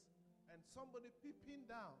somebody peeping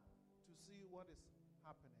down to see what is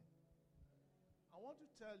happening. I want to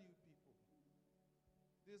tell you people,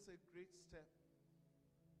 this is a great step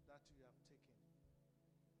that you have taken.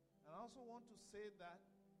 And I also want to say that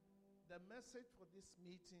the message for this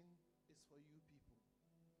meeting is for you people.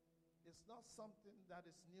 It's not something that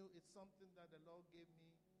is new. It's something that the Lord gave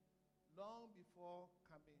me long before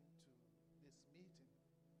coming to this meeting.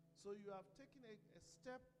 So you have taken a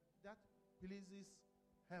step that pleases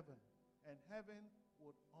heaven, and heaven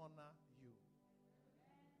would honor you.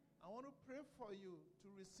 I want to pray for you to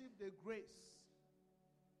receive the grace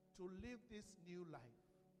to live this new life.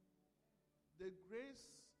 The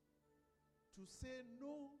grace to say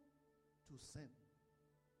no to sin.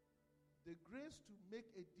 The grace to make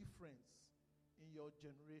a difference in your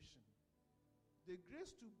generation. The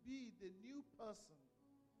grace to be the new person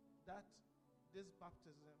that this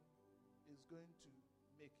baptism is going to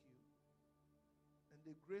make you. And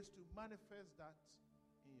the grace to manifest that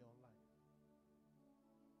in your life.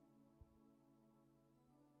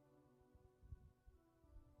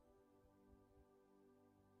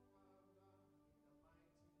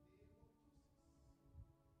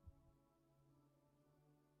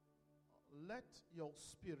 Let your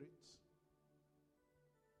spirit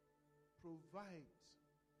provide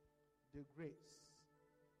the grace.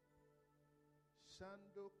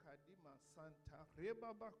 Shando kadima santa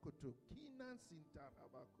rebaba koto kinan sinta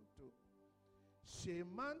rabakoto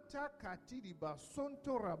shemanta katiriba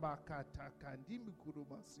sonto rabakata kandimi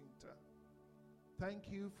kuruma sinta.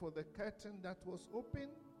 Thank you for the curtain that was open,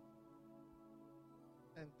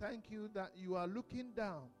 and thank you that you are looking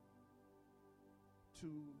down to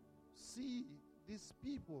see these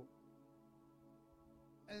people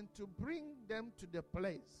and to bring them to the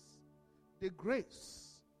place, the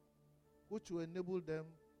grace which will enable them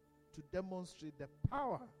to demonstrate the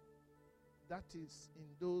power that is in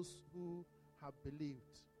those who have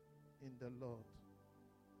believed in the Lord.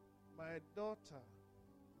 My daughter,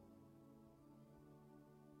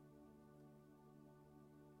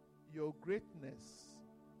 your greatness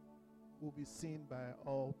will be seen by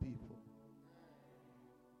all people.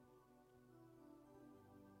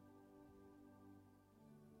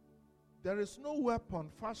 There is no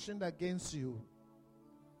weapon fashioned against you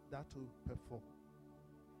that will perform.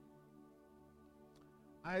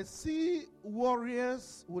 I see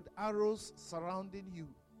warriors with arrows surrounding you.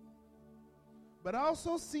 But I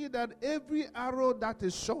also see that every arrow that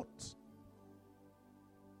is shot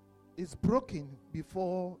is broken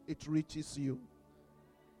before it reaches you.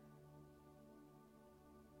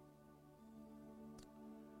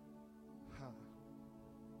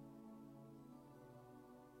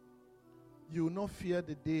 You will not fear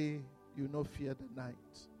the day, you will not fear the night.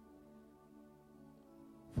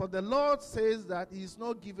 For the Lord says that He is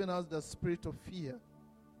not giving us the spirit of fear,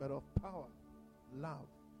 but of power, love,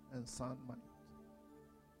 and sound mind.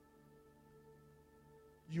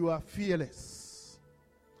 You are fearless.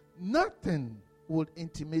 Nothing will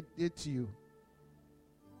intimidate you.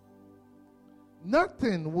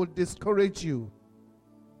 Nothing will discourage you.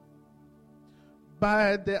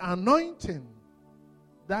 By the anointing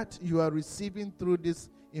that you are receiving through this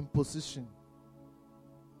imposition,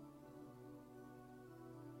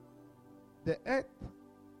 the earth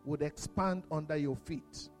would expand under your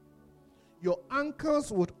feet. Your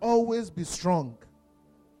ankles would always be strong.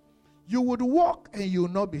 You would walk and you will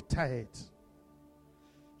not be tired.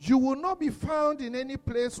 You will not be found in any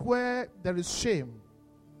place where there is shame.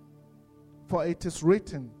 For it is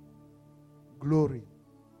written, glory,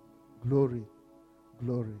 glory,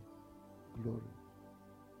 glory, glory.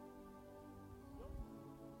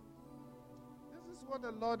 This is what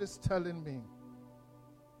the Lord is telling me.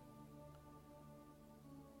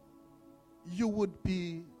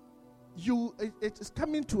 It is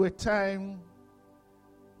coming to a time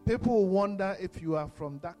people will wonder if you are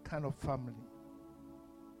from that kind of family.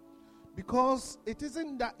 Because it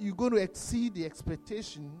isn't that you're going to exceed the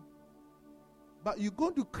expectation, but you're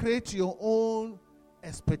going to create your own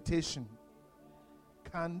expectation.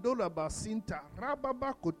 Kandola basinta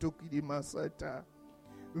rababa kotokidi masata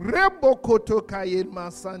rebo kotokayen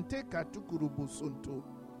masante katukurubusunto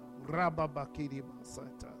rababa kidi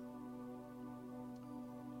masata.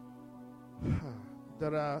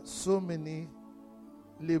 There are so many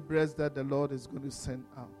laborers that the Lord is going to send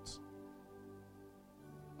out.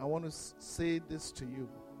 I want to say this to you.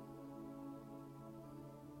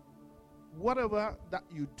 Whatever that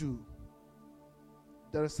you do,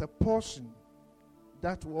 there is a portion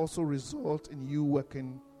that will also result in you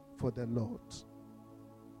working for the Lord.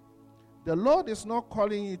 The Lord is not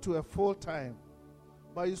calling you to a full time,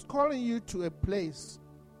 but He's calling you to a place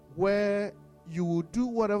where you will do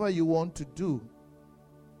whatever you want to do,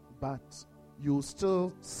 but you will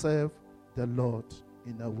still serve the Lord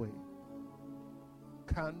in a way.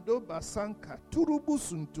 Kando basanka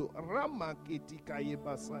turubusunto rama ketikaye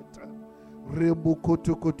basata rebu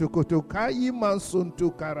koto kayi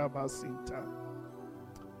mansunto karabasinta.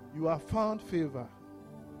 You have found favor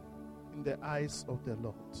in the eyes of the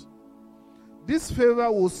Lord. This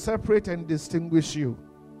favor will separate and distinguish you.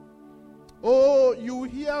 Oh, you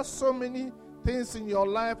hear so many things in your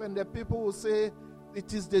life, and the people will say,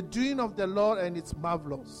 it is the doing of the Lord and it's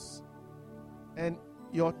marvelous. And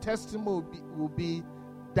your testimony will be,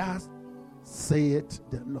 thus saith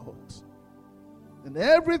the Lord. And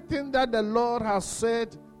everything that the Lord has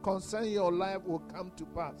said concerning your life will come to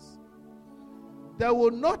pass. There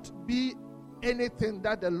will not be anything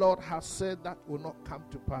that the Lord has said that will not come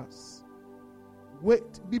to pass.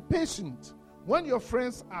 Wait, be patient. When your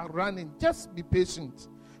friends are running, just be patient.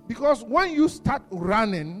 Because when you start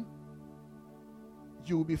running,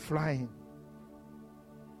 you will be flying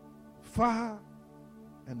far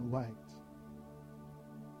and wide.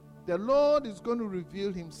 The Lord is going to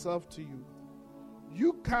reveal himself to you.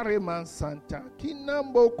 You carry man Santa.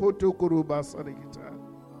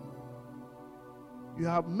 You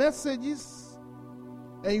have messages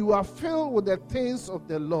and you are filled with the things of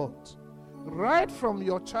the Lord. Right from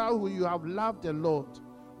your childhood, you have loved the Lord.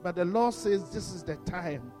 But the Lord says this is the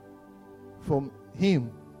time for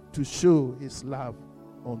him to show his love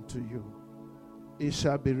unto you. It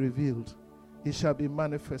shall be revealed. It shall be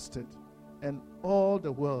manifested. And all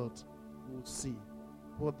the world will see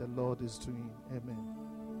what the Lord is doing. Amen.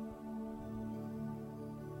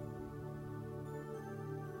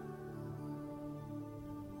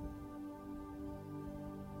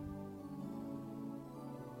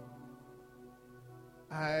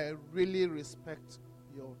 I really respect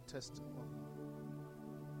your testimony.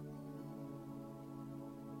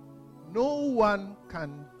 No one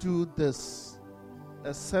can do this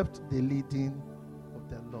except the leading of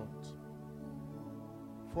the Lord.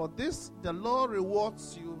 For this, the Lord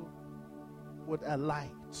rewards you with a light.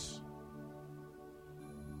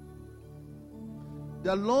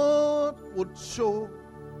 The Lord would show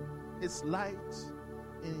his light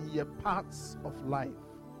in your paths of life.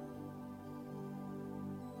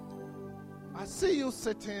 I see you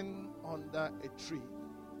sitting under a tree.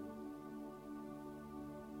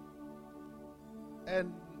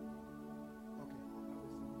 And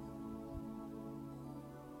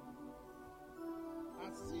I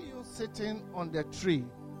see you sitting on the tree.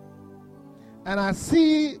 And I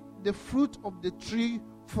see the fruit of the tree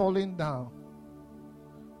falling down.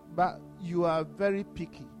 But you are very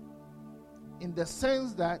picky. In the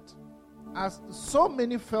sense that as so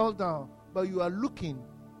many fell down, but you are looking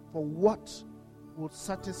for what will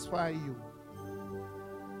satisfy you.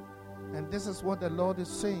 And this is what the Lord is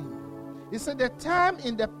saying. He said, the time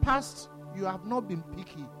in the past you have not been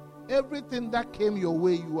picky. Everything that came your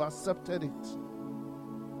way, you accepted it.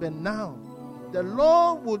 But now, the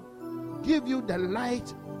Lord would give you the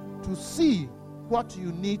light to see what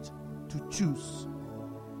you need to choose.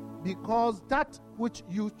 Because that which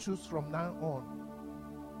you choose from now on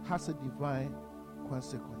has a divine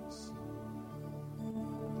consequence.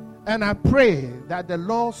 And I pray that the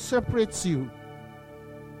Lord separates you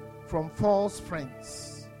from false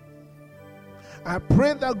friends. I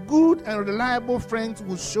pray that good and reliable friends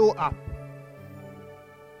will show up.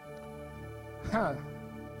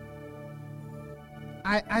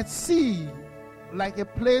 I see like a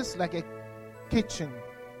place, like a kitchen.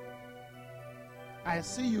 I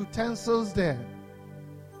see utensils there.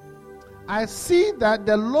 I see that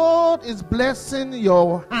the Lord is blessing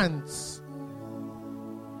your hands.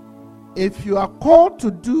 If you are called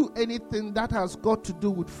to do anything that has got to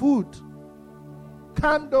do with food,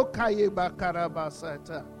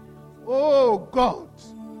 oh God,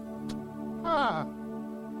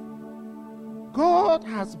 God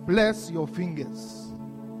has blessed your fingers,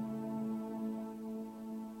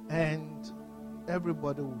 and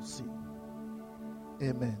everybody will see.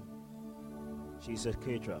 Amen. She said,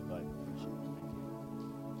 K-drop, right?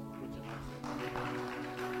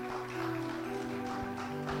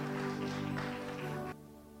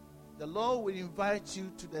 The Lord will invite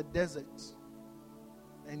you to the desert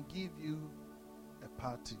and give you a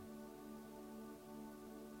party.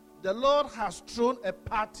 The Lord has thrown a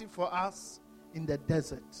party for us in the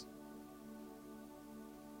desert.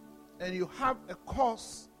 And you have a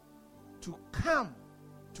cause to come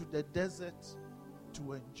to the desert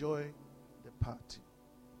to enjoy the party.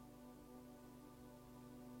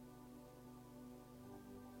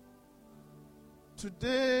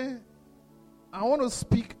 Today, I want to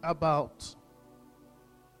speak about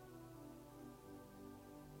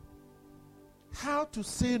how to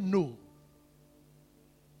say no,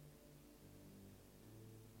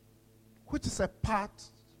 which is a part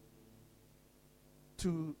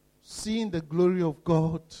to seeing the glory of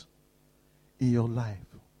God in your life.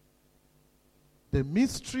 The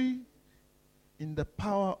mystery in the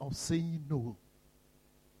power of saying no,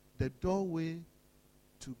 the doorway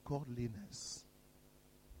to godliness.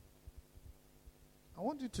 I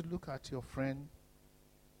want you to look at your friend,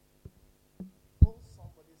 hold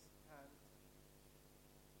somebody's hand,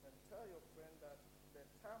 and tell your friend that the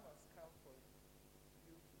time has come for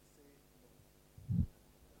you to say no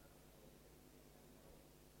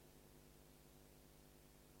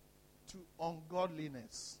to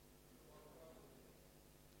ungodliness.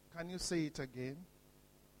 Can you say it again?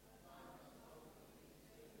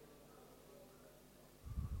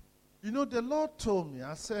 You know, the Lord told me,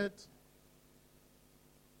 I said,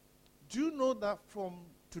 do you know that from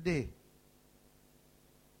today,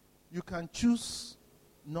 you can choose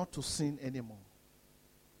not to sin anymore?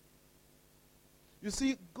 You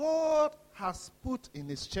see, God has put in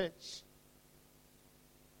His church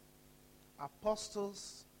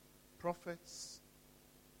apostles, prophets,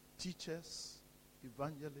 teachers,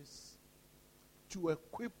 evangelists to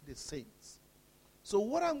equip the saints. So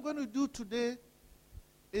what I'm going to do today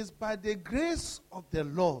is, by the grace of the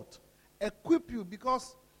Lord, equip you,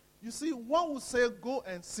 because you see, one will say, go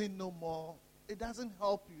and sin no more. It doesn't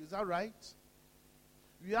help you. Is that right?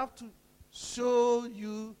 We have to show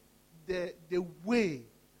you the way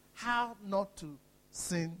how not to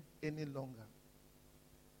sin any longer.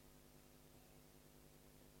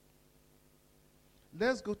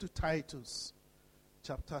 Let's go to Titus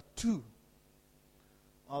chapter 2,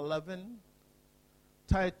 11.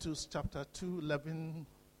 Titus chapter 2, 11,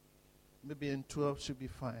 maybe in 12 should be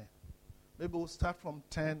fine. Maybe we'll start from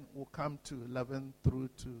 10, we'll come to 11 through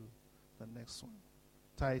to the next one.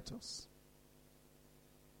 Titus.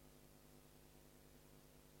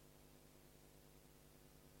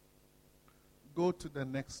 Go to the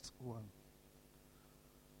next one.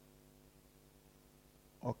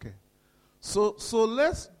 Okay. So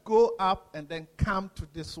let's go up and then come to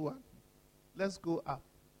this one. Let's go up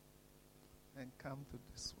and come to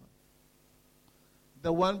this one.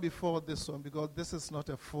 The one before this one, because this is not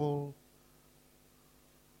a full.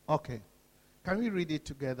 Okay. Can we read it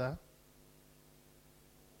together?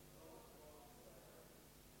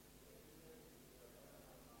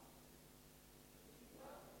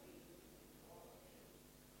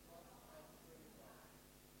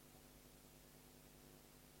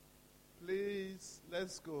 Please,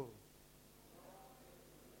 let's go.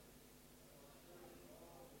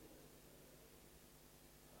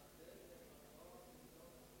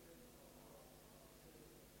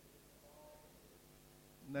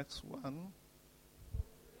 Next one.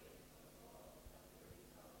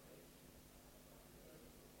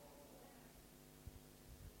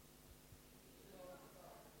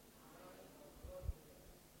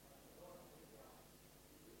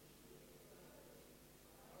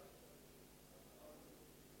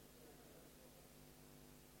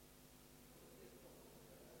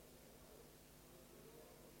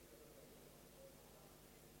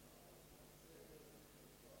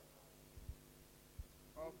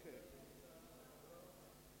 Okay.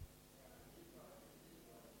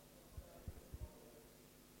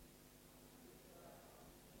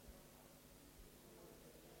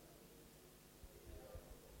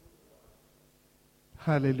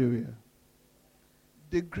 Hallelujah.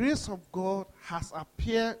 The grace of God has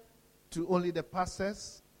appeared to only the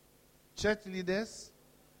pastors, church leaders,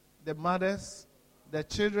 the mothers, the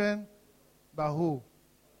children, but who?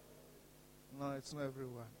 No, it's not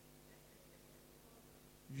everyone.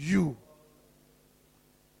 You.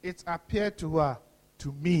 It appeared to her,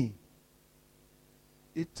 to me.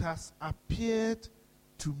 It has appeared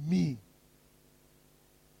to me.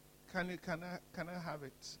 Can I have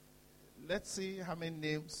it? Let's see how many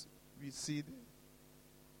names we see there.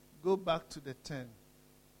 Go back to the 10.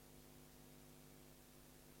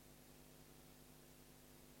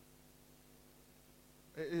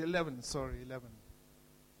 11.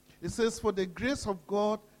 It says, for the grace of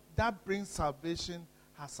God that brings salvation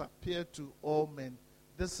has appeared to all men.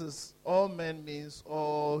 This is, all men means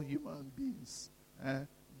all human beings.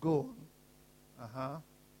 Go on.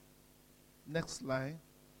 Next line.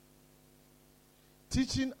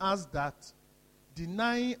 Teaching us that,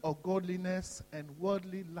 denying ungodliness and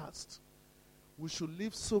worldly lust, we should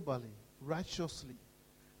live soberly, righteously,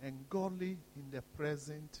 and godly in the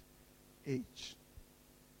present age.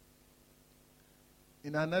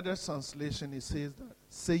 In another translation, it says that,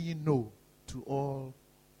 saying no to all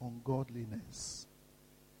ungodliness.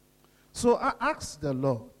 So I asked the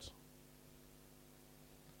Lord,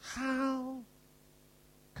 how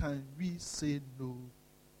can we say no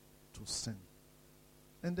to sin?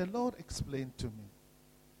 And the Lord explained to me.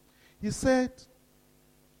 He said,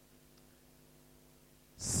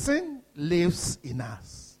 sin lives in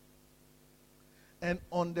us. And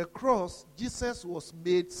on the cross, Jesus was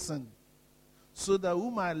made sin so that we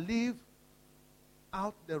might live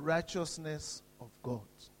out the righteousness of God.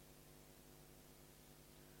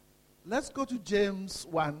 Let's go to James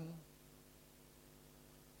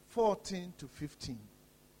 1:14 to 15.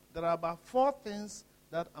 There are about 4 things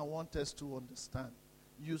that I want us to understand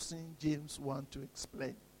using James 1 to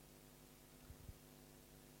explain.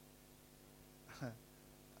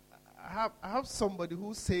 I have somebody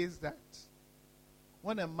who says that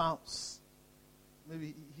when a mouse,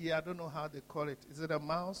 maybe here, I don't know how they call it. Is it a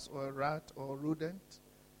mouse or a rat or a rodent?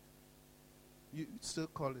 You still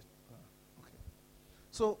call it. Okay.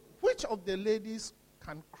 So, which of the ladies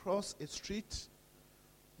can cross a street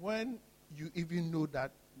when you even know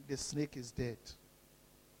that the snake is dead?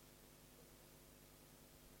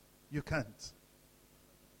 You can't.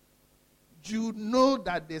 You know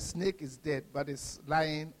that the snake is dead, but it's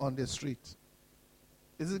lying on the street.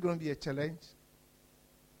 Is it going to be a challenge?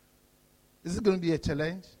 Is it going to be a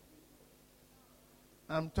challenge?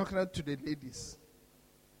 I'm talking to the ladies.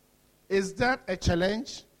 Is that a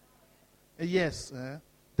challenge? Yes.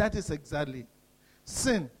 That is exactly.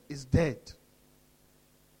 Sin is dead.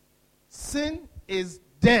 Sin is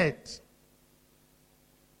dead.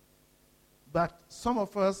 But some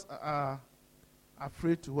of us are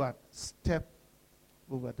afraid to what? Step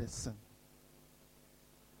over the sin.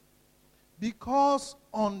 Because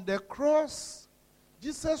on the cross,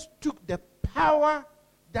 Jesus took the power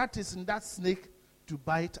that is in that snake to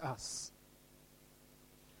bite us.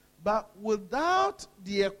 But without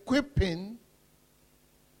the equipping,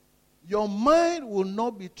 your mind will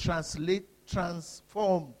not be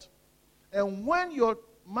transformed. And when your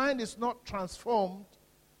mind is not transformed,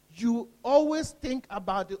 you always think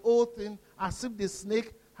about the old thing as if the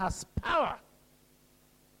snake has power.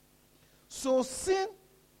 So sin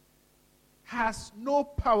has no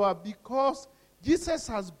power because Jesus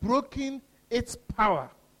has broken its power.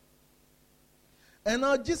 And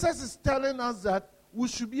now Jesus is telling us that we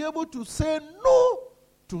should be able to say no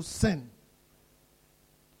to sin.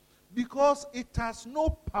 Because it has no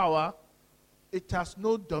power, it has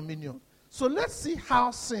no dominion. So let's see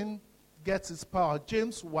how sin gets its power.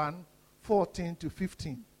 James 1:14 to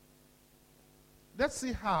 15. Let's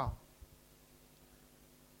see how.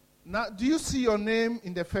 Now, do you see your name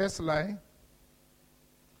in the first line?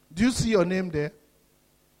 Do you see your name there?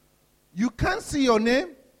 You can't see your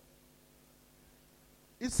name.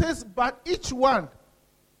 It says, but each one.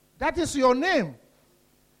 That is your name.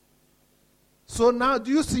 So now,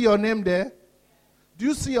 do you see your name there? Do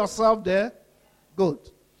you see yourself there? Good.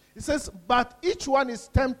 It says, but each one is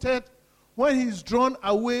tempted when he is drawn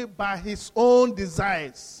away by his own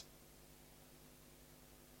desires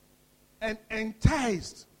and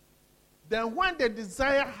enticed. Then when the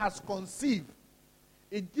desire has conceived,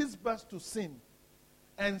 it gives birth to sin.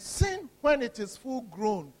 And sin, when it is full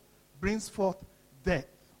grown, brings forth death.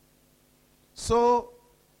 So,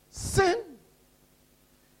 sin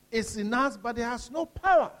is in us, but it has no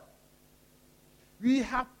power. We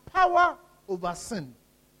have power over sin.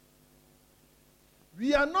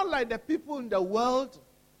 We are not like the people in the world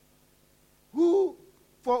who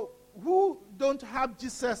don't have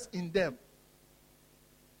Jesus in them.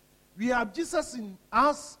 We have Jesus in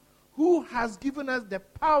us who has given us the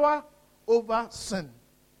power over sin.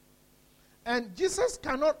 And Jesus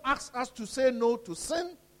cannot ask us to say no to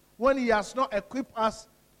sin when he has not equipped us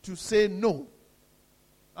to say no.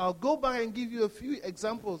 I'll go back and give you a few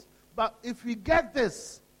examples. But if we get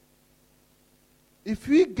this,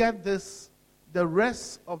 the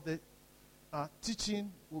rest of the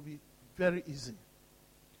teaching will be very easy.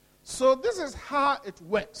 So this is how it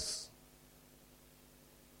works.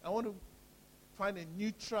 I want to find a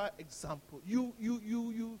neutral example. You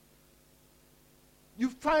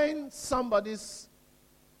find somebody's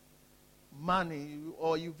money,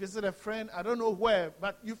 or you visit a friend, I don't know where,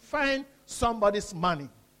 but you find somebody's money.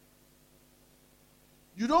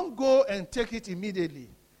 You don't go and take it immediately.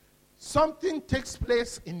 Something takes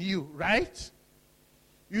place in you, right?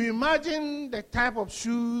 You imagine the type of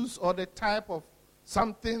shoes or the type of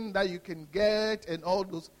something that you can get and all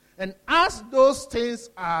those. And as those things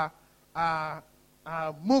are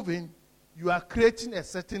moving, you are creating a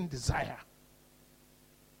certain desire.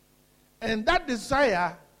 And that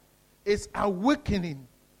desire is awakening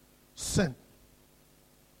sin.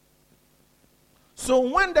 So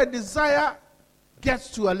when the desire gets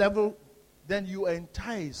to a level, then you are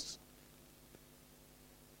enticed.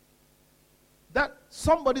 that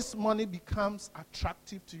somebody's money becomes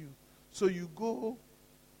attractive to you. So you go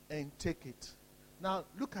and take it. Now,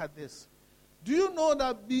 look at this. Do you know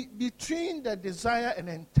that between the desire and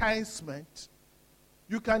enticement,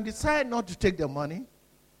 you can decide not to take the money?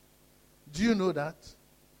 Do you know that?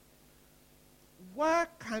 Why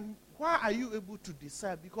are you able to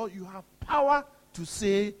decide? Because you have power to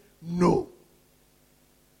say no.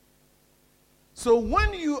 So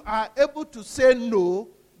when you are able to say no,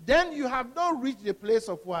 then you have not reached the place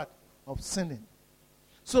of what? Of sinning.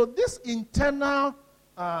 So this internal,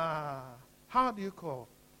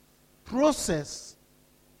 process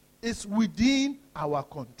is within our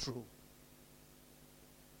control.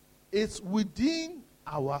 It's within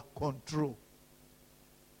our control.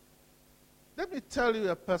 Let me tell you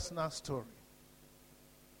a personal story.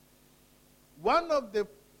 One of the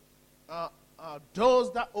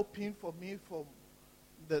doors that opened for me from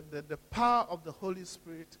the power of the Holy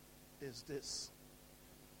Spirit is this.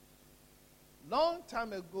 Long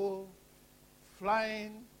time ago,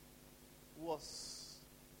 flying was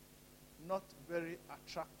not very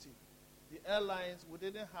attractive. The airlines, we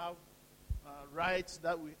didn't have rights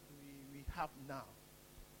that we have now.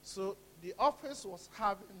 So the office was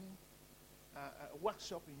having a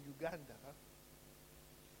workshop in Uganda.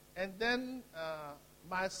 And then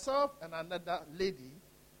myself and another lady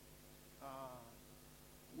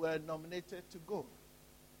were nominated to go.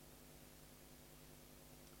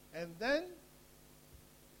 And then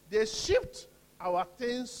they shipped our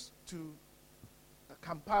things to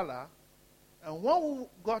Kampala. And when we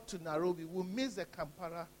got to Nairobi, we missed the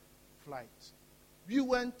Kampala flight. We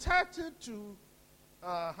were entitled to,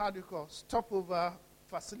 stopover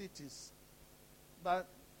facilities. But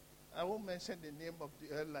I won't mention the name of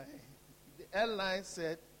the airline. The airline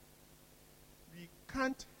said, we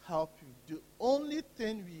can't help you. The only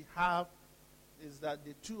thing we have is that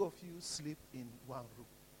the two of you sleep in one room.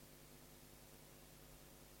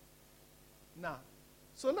 Now,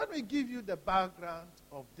 so let me give you the background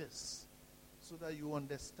of this so that you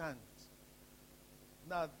understand.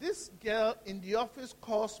 Now, this girl in the office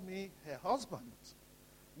calls me her husband.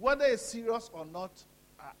 Whether it's serious or not,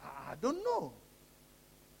 I don't know.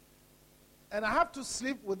 And I have to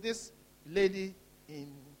sleep with this lady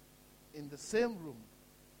in the same room.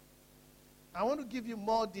 I want to give you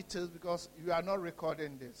more details because you are not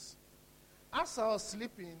recording this. As I was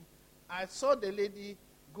sleeping, I saw the lady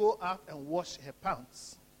go out and wash her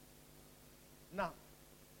pants. Now,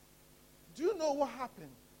 do you know what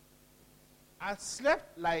happened? I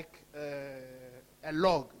slept like a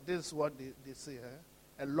log. This is what they say,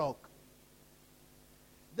 a log.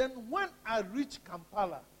 Then when I reached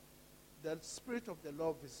Kampala, the Spirit of the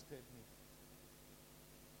Lord visited me.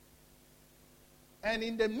 And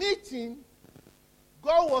in the meeting,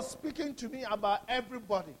 God was speaking to me about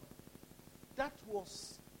everybody. That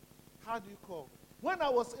was, when I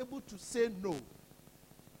was able to say no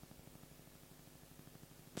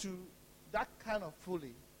to that kind of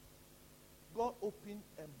fooling, God opened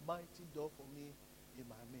a mighty door for me in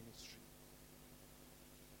my ministry.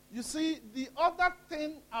 You see, the other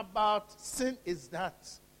thing about sin is that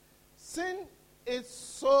sin is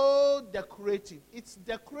so decorative. It's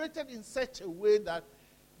decorated in such a way that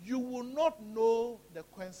you will not know the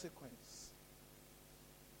consequence.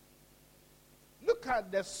 Look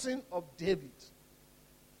at the sin of David.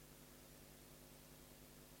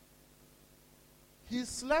 He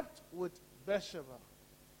slept with Bathsheba,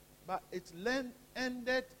 but it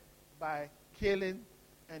ended by killing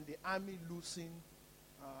and the army losing,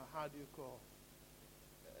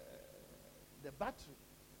 the battle.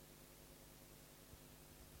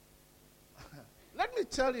 Let me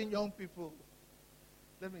tell you, young people,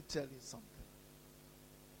 let me tell you something.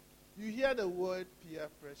 You hear the word peer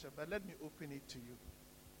pressure, but let me open it to you.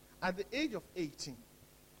 At the age of 18,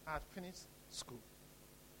 I had finished school.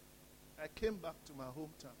 I came back to my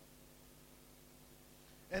hometown.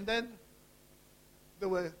 And then there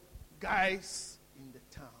were guys in the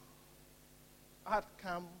town. I had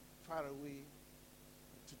come far away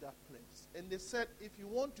to that place. And they said, if you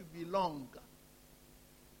want to belong,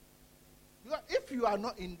 because if you are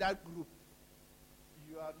not in that group,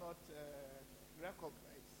 you are not recognized.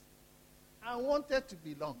 I wanted to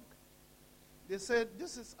belong. They said,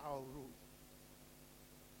 this is our rule.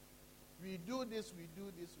 We do this, we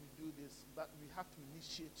do this, we do this, but we have to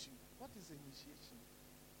initiate you. What is initiation?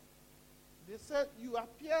 They said, you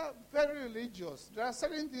appear very religious. There are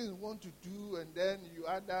certain things you want to do, and then you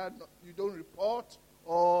either you don't report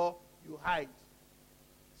or you hide.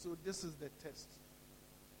 So this is the test.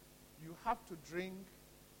 You have to drink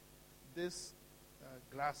this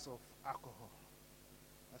glass of alcohol.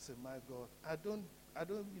 I said, my God, I don't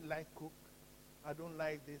even like Coke. I don't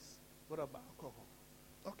like this. What about alcohol?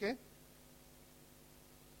 Okay.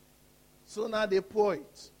 So now they pour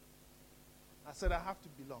it. I said, I have to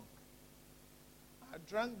belong. I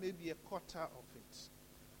drank maybe a quarter of it.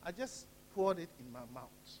 I just poured it in my mouth.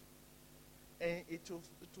 And it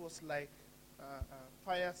was like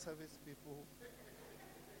fire service people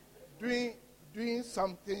doing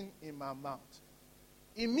something in my mouth.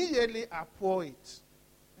 Immediately I pour it.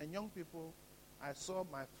 And young people, I saw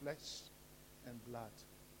my flesh and blood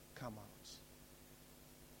come out.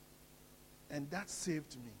 And that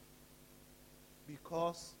saved me.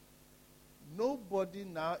 Because nobody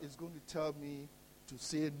now is going to tell me to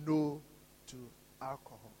say no to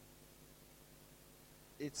alcohol.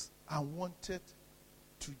 It's I wanted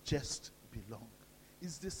to just belong.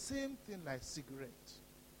 It's the same thing like cigarette.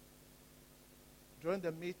 During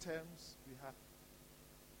the midterms, we have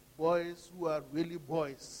boys who are really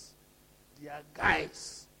boys. They are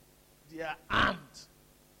guys. They are armed.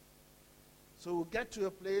 So we get to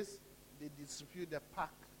a place, they distribute a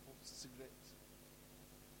pack of cigarettes.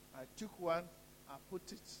 I took one, I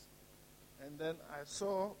put it, and then I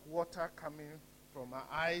saw water coming from my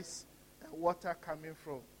eyes and water coming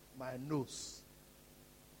from my nose.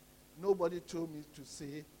 Nobody told me to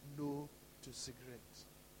say no to cigarettes.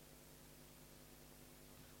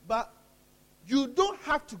 But you don't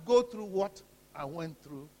have to go through what I went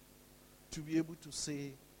through to be able to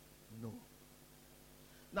say no.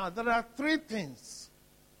 Now, there are three things: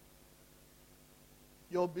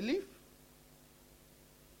 your belief,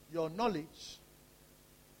 your knowledge,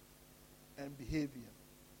 and behavior.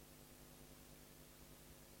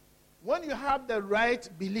 When you have the right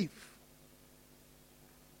belief,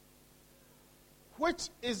 which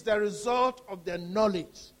is the result of the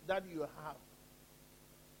knowledge that you have,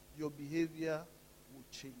 your behavior will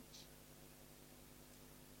change.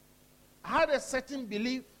 I had a certain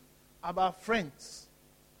belief about friends.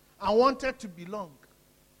 I wanted to belong,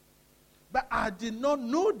 but I did not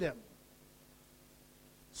know them.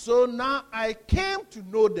 So now I came to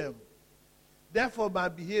know them. Therefore, my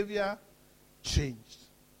behavior changed.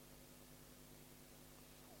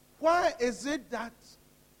 Why is it that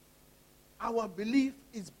our belief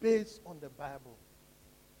is based on the Bible?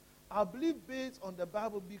 Our belief based on the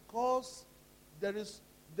Bible because there is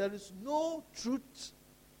no truth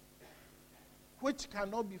which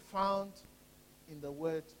cannot be found in the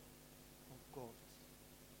Word of God.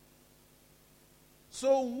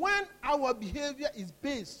 So when our behavior is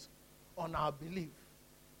based on our belief,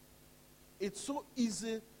 it's so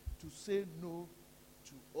easy to say no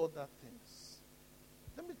to other things.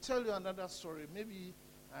 Let me tell you another story. Maybe,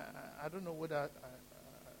 I don't know whether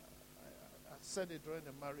I said it during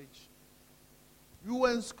the marriage. We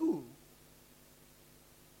were in school,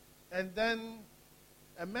 and then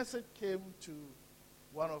a message came to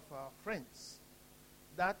one of our friends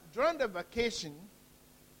that during the vacation,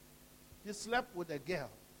 he slept with a girl,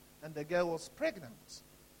 and the girl was pregnant.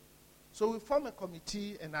 So we formed a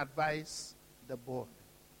committee and advised the board.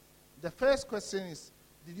 The first question is,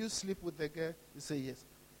 did you sleep with the girl? He said, yes.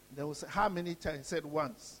 They will say, how many times? He said,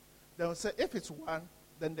 once. They will say, if it's one,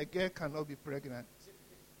 then the girl cannot be pregnant.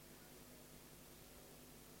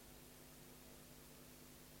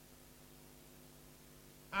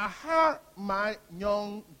 I had my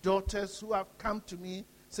young daughters who have come to me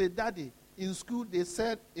say, Daddy, in school they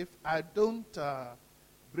said if I don't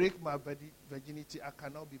break my virginity, I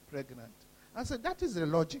cannot be pregnant. I said, that is the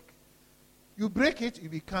logic. You break it, you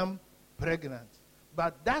become pregnant.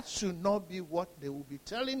 But that should not be what they will be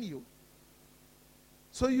telling you.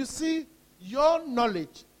 So you see, your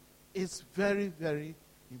knowledge is very, very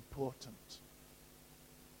important.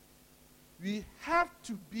 We have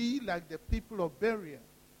to be like the people of Berea.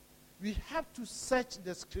 We have to search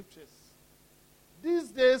the scriptures. These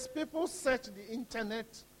days, people search the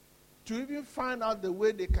internet to even find out the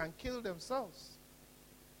way they can kill themselves.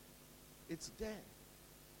 It's there.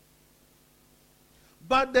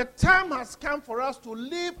 But the time has come for us to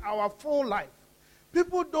live our full life.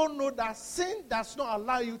 People don't know that sin does not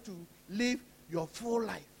allow you to live your full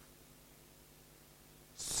life.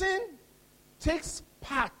 Sin takes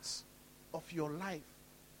part of your life.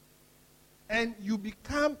 And you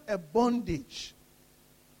become a bondage.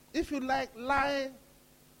 If you lie,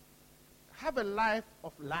 have a life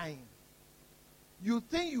of lying. You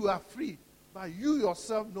think you are free, but you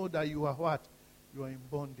yourself know that you are what? You are in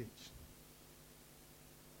bondage.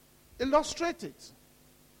 Illustrate it.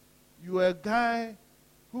 You are a guy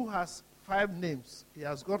who has 5 names. He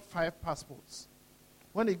has got 5 passports.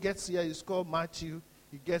 When he gets here, he's called Matthew.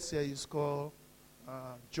 He gets here, he's called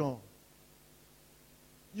John.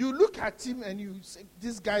 You look at him and you say,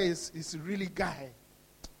 this guy is really guy.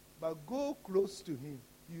 But go close to him.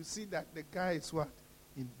 You see that the guy is what?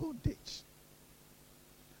 In bondage.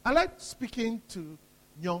 I like speaking to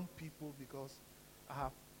young people because I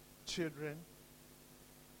have children.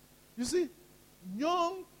 You see,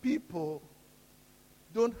 young people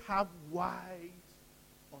don't have wide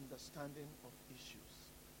understanding of issues.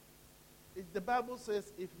 The Bible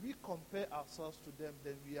says if we compare ourselves to them,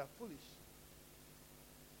 then we are foolish.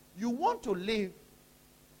 You want to live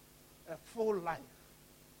a full life.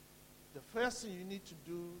 The first thing you need to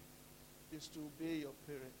do is to obey your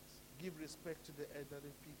parents. Give respect to the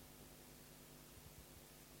elderly people.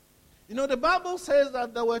 You know, the Bible says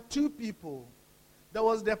that there were two people. There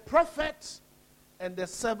was the prophet and the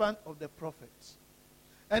servant of the prophet.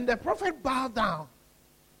 And the prophet bowed down,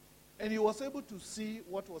 and he was able to see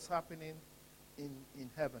what was happening in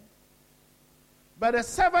heaven. But the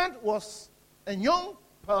servant was a young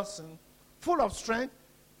person, full of strength.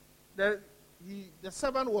 The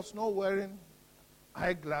servant was not wearing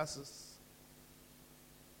eyeglasses.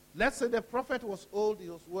 Let's say the prophet was old, he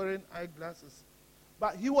was wearing eyeglasses.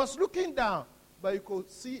 But he was looking down, but he could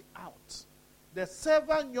see out. The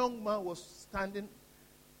servant young man was standing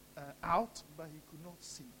out, but he could not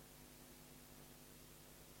see.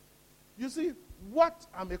 You see,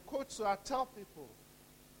 I'm a coach, so I tell people,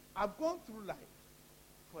 I've gone through life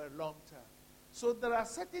for a long time. So there are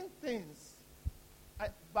certain things,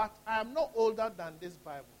 but I am not older than this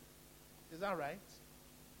Bible. Is that right?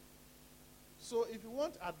 So if you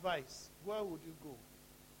want advice, where would you go?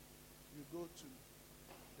 You go to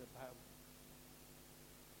the Bible.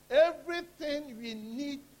 Everything we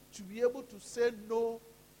need to be able to say no,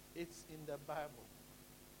 it's in the Bible.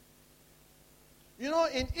 You know,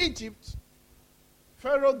 in Egypt,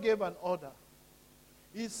 Pharaoh gave an order.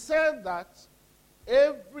 He said that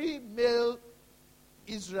every male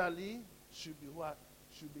Israeli should be what?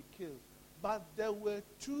 Should be killed. But there were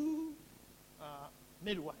two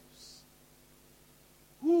midwives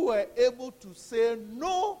who were able to say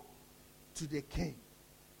no to the king.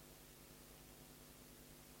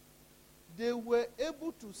 They were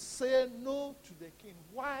able to say no to the king.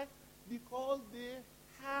 Why? Because they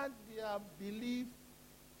had their belief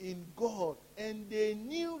in God. And they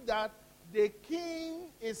knew that the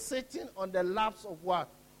king is sitting on the laps of what?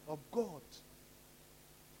 Of God.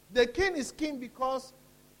 The king is king because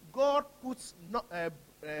God puts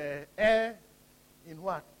air in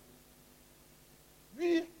what?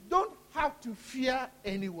 We don't have to fear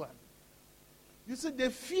anyone. You see, the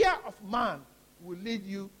fear of man will lead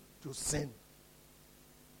you to sin.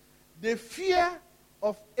 The fear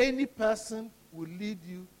of any person will lead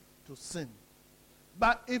you to sin.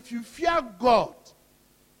 But if you fear God,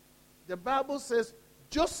 the Bible says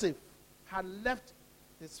Joseph had left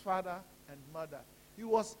his father and mother. He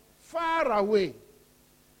was far away.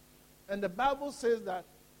 And the Bible says that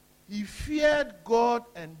he feared God,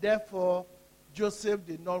 and therefore Joseph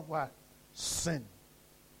did not what? Sin.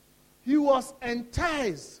 He was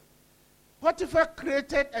enticed. Potiphar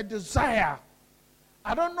created a desire.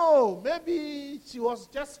 I don't know, maybe she was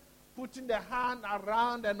just putting the hand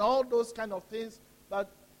around and all those kind of things. But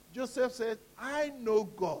Joseph said, I know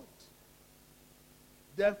God.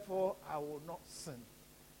 Therefore, I will not sin.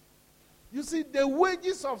 You see, the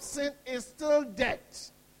wages of sin is still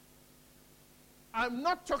death. I'm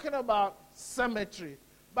not talking about cemetery,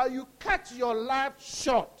 but you cut your life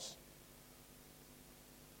short.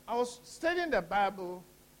 I was studying the Bible,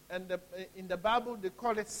 and in the Bible they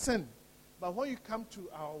call it sin. But when you come to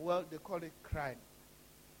our world, they call it crime.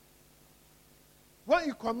 When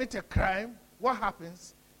you commit a crime, what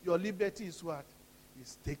happens? Your liberty is what?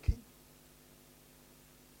 Is taken.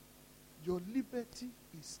 Your liberty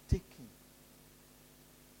is taken.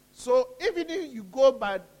 So even if you go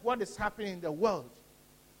by what is happening in the world,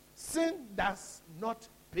 sin does not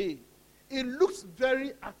pay. It looks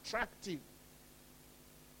very attractive,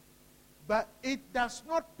 but it does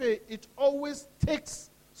not pay. It always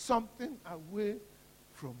takes something away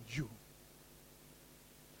from you.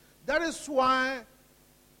 That is why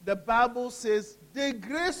the Bible says the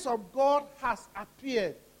grace of God has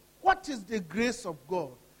appeared. What is the grace of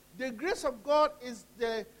God? The grace of God is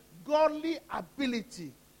the godly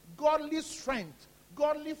ability, godly strength,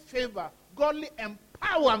 godly favor, godly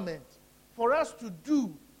empowerment for us to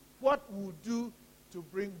do what we do to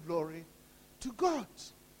bring glory to God.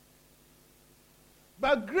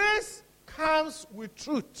 But grace comes with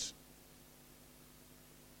truth.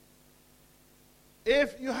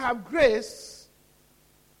 If you have grace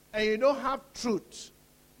and you don't have truth,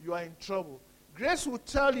 you are in trouble. Grace will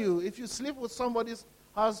tell you, if you sleep with somebody's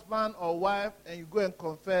husband or wife and you go and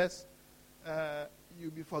confess,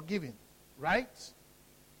 you'll be forgiven, right?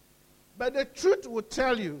 But the truth will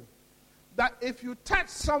tell you that if you touch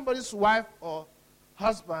somebody's wife or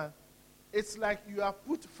husband, it's like you have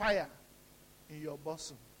put fire in your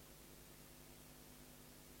bosom.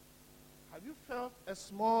 Have you felt a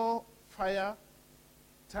small fire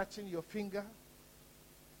touching your finger?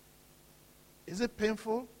 Is it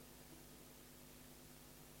painful?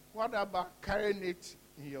 What about carrying it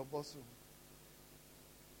in your bosom?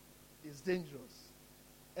 It's dangerous.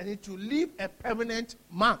 And it will leave a permanent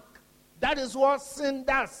mark. That is what sin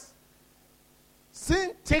does.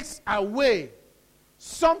 Sin takes away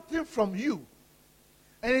something from you.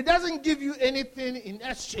 And it doesn't give you anything in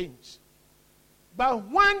exchange. But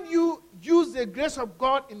when you use the grace of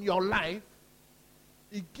God in your life,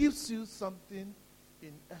 it gives you something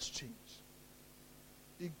in exchange.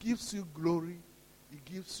 It gives you glory. It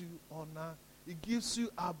gives you honor. It gives you,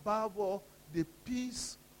 above all, the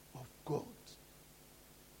peace of God.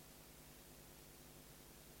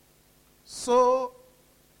 So,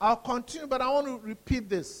 I'll continue, but I want to repeat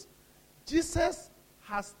this. Jesus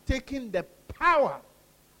has taken the power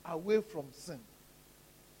away from sin.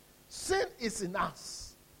 Sin is in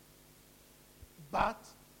us. But,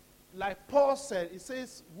 like Paul said, he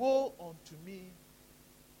says, woe unto me.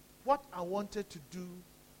 What I wanted to do,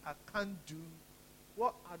 I can't do.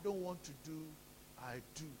 What I don't want to do, I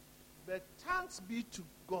do. But thanks be to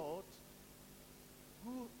God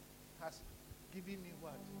who has given me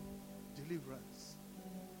what? Deliverance.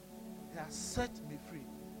 He has set me free.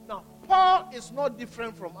 Now, Paul is not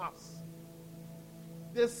different from us.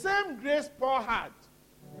 The same grace Paul had,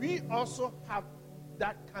 we also have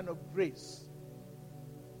that kind of grace.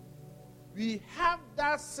 We have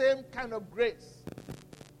that same kind of grace.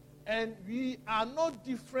 And we are not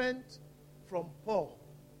different from Paul.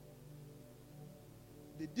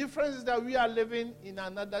 The difference is that we are living in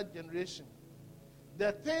another generation.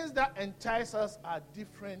 The things that entice us are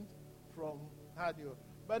different from Hadio.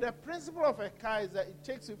 But the principle of a car is that it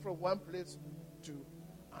takes you from one place to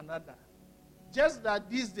another. Just that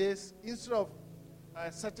these days, instead of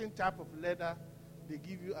a certain type of leather, they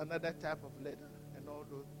give you another type of leather and all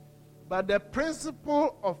those. But the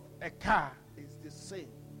principle of a car is the same.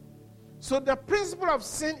 So the principle of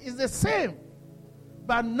sin is the same.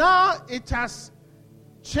 But now it has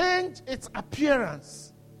changed its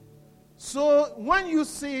appearance. So when you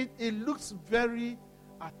see it, it looks very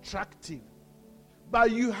attractive.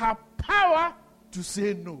 But you have power to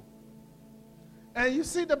say no. And you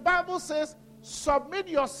see, the Bible says, submit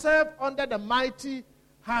yourself under the mighty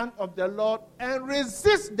hand of the Lord and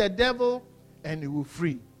resist the devil, and he will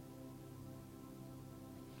flee.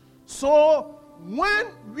 So when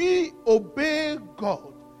we obey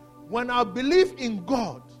God, when our belief in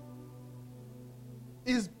God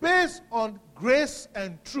is based on grace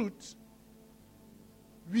and truth,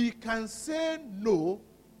 we can say no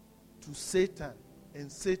to Satan, and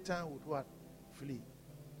Satan would what? Flee.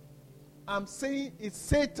 I'm saying it's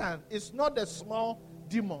Satan. It's not the small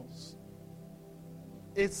demons.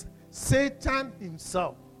 It's Satan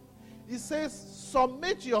himself. He says,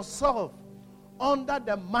 submit yourself under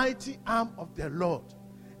the mighty arm of the Lord,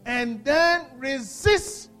 and then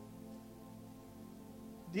resist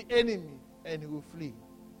the enemy, and he will flee.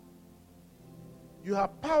 You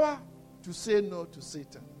have power to say no to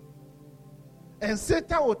Satan. And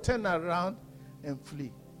Satan will turn around and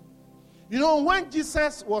flee. You know, when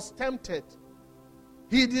Jesus was tempted,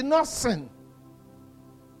 he did not sin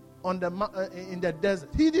in the desert.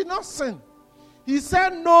 He did not sin. He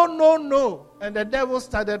said, no, no, no. And the devil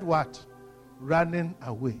started what? Running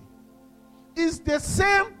away. It's the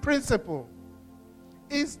same principle.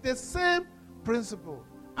 It's the same principle.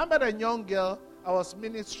 I met a young girl. I was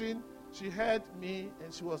ministering. She heard me,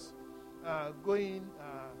 and she was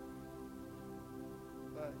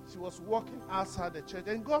she was walking outside the church,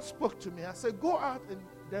 and God spoke to me. I said, go out, and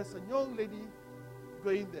there's a young lady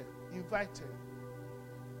going there. Invite her.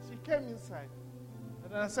 She came inside.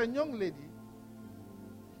 And I said, young lady,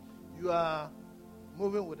 you are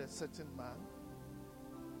moving with a certain man.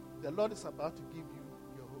 The Lord is about to give you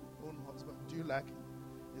your own husband. Do you like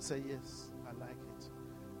it? He said, yes, I like it.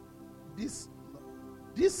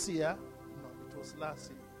 This year, no, it was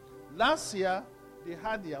last year. Last year, they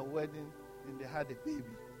had their wedding and they had a baby.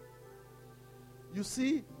 You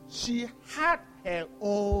see, she had her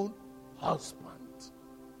own husband.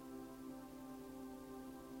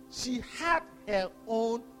 She had her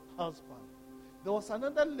own husband. There was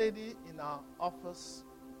another lady in our office.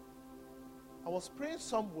 I was praying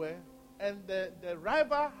somewhere, and the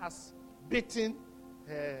rival has bitten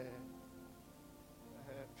her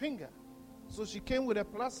finger. So she came with a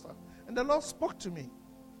plaster. And the Lord spoke to me.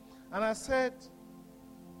 And I said,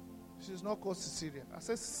 she's not called Cecilia. I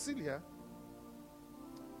said, Cecilia,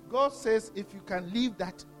 God says if you can leave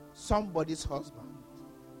that somebody's husband,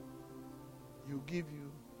 He'll give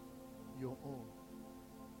you your own.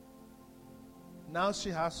 Now she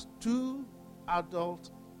has 2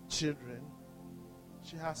 adult children.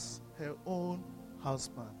 She has her own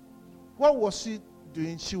husband. What was she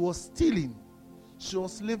doing? She was stealing. She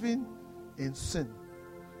was living in sin.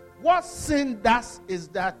 What sin does is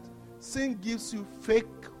that sin gives you fake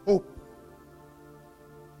hope.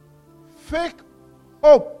 Fake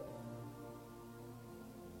hope.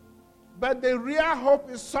 But the real hope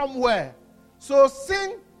is somewhere. So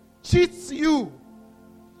sin cheats you.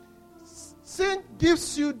 Sin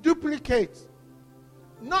gives you duplicate.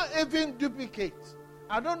 Not even duplicate.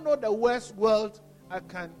 I don't know the worst word I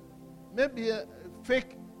can. Maybe a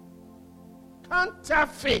fake.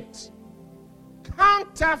 Counterfeit.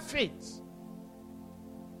 Counterfeit.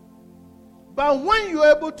 But when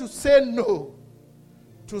you're able to say no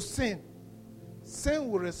to sin,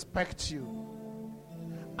 sin will respect you.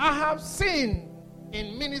 I have seen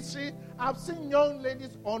in ministry, I've seen young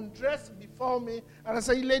ladies undressed before me, and I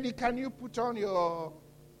say, lady, can you put on your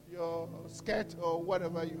skirt or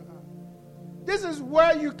whatever you have? This is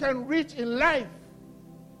where you can reach in life.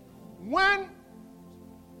 When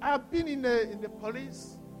I've been in the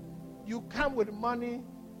police, you come with money,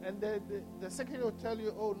 and the secretary will tell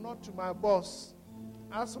you, oh, not to my boss.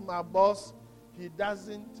 As for my boss, he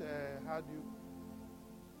doesn't,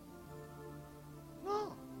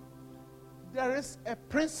 No. There is a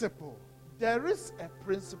principle. There is a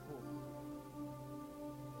principle.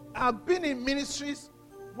 I've been in ministries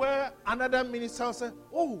where another minister will say,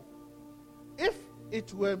 oh, if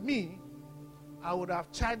it were me, I would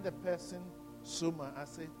have charged the person so much. I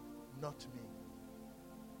say, not me.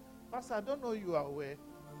 Pastor, I don't know you are aware.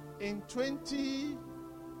 In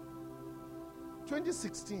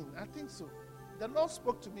 2016, I think so, the Lord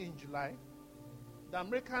spoke to me in July. The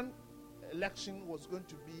American election was going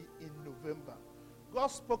to be in November. God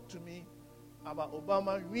spoke to me about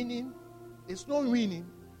Obama winning. It's not winning,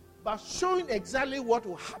 but showing exactly what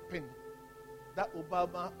will happen, that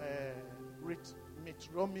Obama, Mitt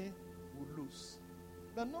Romney will lose.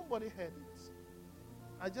 But nobody heard it.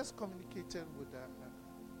 I just communicated with their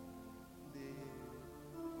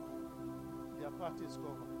party is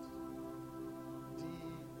called.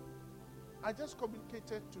 I just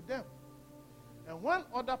communicated to them. And one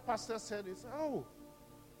other pastor said, oh,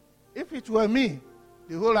 if it were me,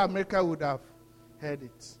 the whole America would have heard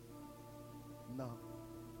it. No.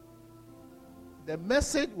 The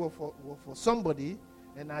message was for somebody,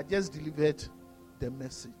 and I just delivered the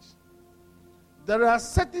message. There are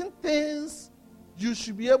certain things you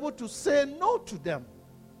should be able to say no to them.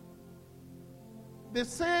 They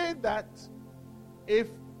say that if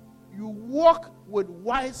you walk with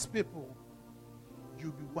wise people,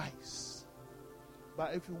 you'll be wise.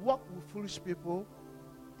 But if you walk with foolish people,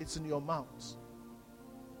 it's in your mouth.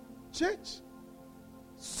 Church,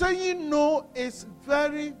 saying no is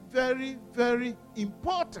very, very, very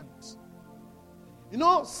important. You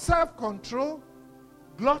know, self-control,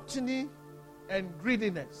 gluttony, and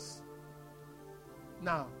greediness.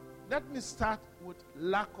 Now, let me start with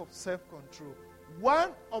lack of self-control.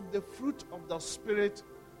 One of the fruit of the Spirit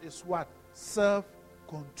is what?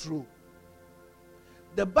 Self-control.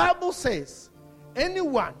 The Bible says,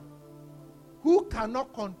 anyone who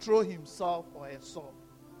cannot control himself or herself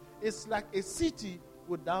is like a city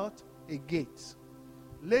without a gate.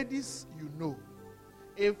 Ladies, you know,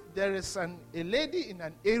 if there is a lady in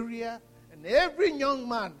an area, and every young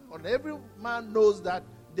man or every man knows that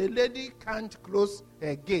the lady can't close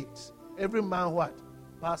her gate, every man what?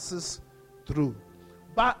 Passes through.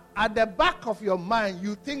 But at the back of your mind,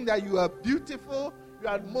 you think that you are beautiful, you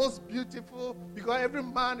are most beautiful, because every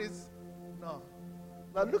man is, no.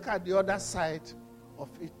 But look at the other side of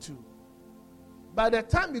it too. By the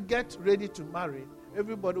time you get ready to marry,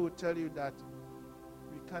 everybody will tell you that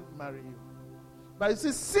we can't marry you. But you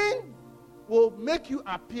see, sin will make you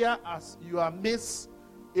appear as you are Miss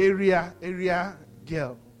Area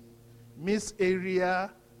girl. Miss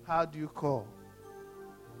Area, how do you call?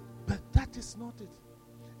 But that is not it.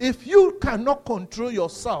 If you cannot control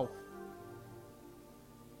yourself,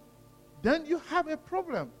 then you have a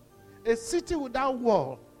problem. A city without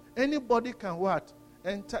wall, anybody can what?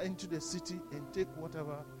 Enter into the city and take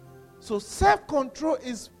whatever. So self-control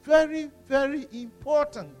is very, very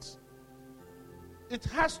important. It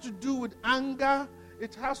has to do with anger.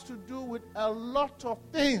 It has to do with a lot of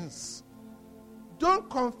things. Don't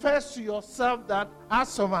confess to yourself that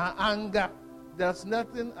as for my anger, there's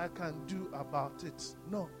nothing I can do about it.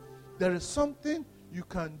 No. There is something you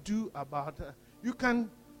can do about it. You can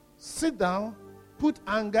sit down, put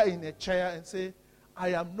anger in a chair and say,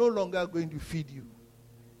 I am no longer going to feed you.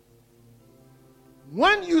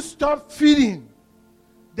 When you stop feeding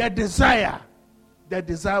the desire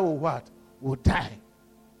will what? Will die.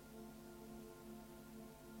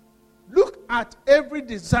 Look at every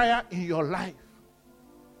desire in your life.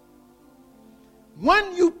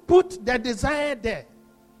 When you put the desire there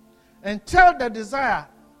and tell the desire,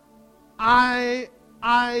 I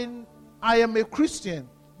am a Christian.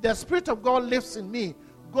 The Spirit of God lives in me.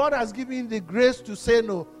 God has given you the grace to say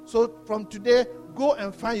no. So from today, go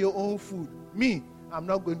and find your own food. Me, I'm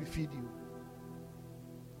not going to feed you.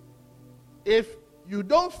 If you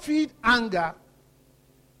don't feed anger,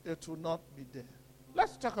 it will not be there.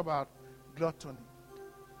 Let's talk about gluttony.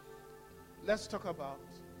 Let's talk about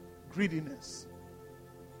greediness.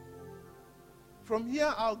 From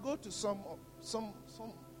here, I'll go to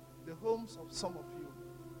the homes of some of you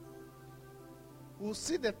who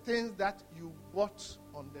see the things that you bought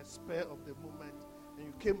on the spur of the moment, and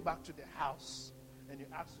you came back to the house and you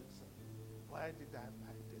asked yourself, why did I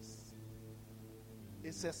buy this?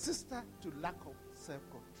 It's a sister to lack of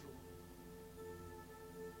self-control.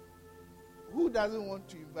 Who doesn't want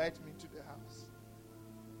to invite me to the house?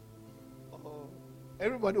 Oh,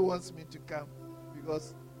 everybody wants me to come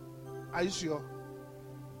because, are you sure?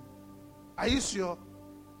 Are you sure?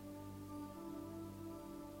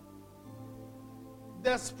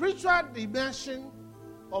 The spiritual dimension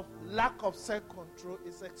of lack of self-control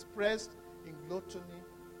is expressed in gluttony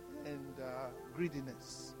and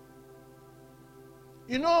greediness.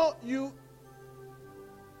 You know, you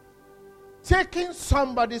taking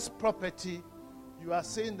somebody's property, you are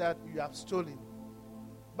saying that you have stolen.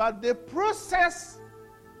 But the process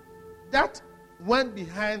that went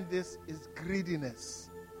behind this is greediness.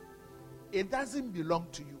 It doesn't belong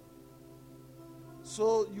to you.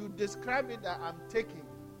 So you describe it that I'm taking,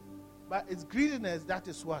 but it's greediness that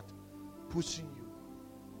is what? Pushing you.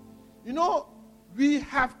 You know, we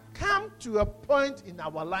have come to a point in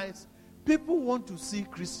our lives, people want to see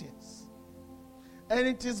Christians. And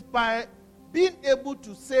it is by being able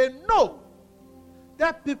to say no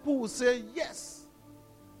that people will say yes.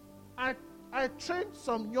 I trained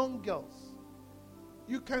some young girls.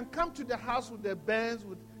 You can come to the house with the Benz,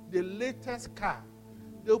 with the latest car.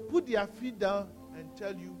 They'll put their feet down and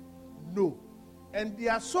tell you no. And they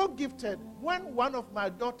are so gifted. When one of my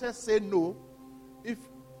daughters say no, if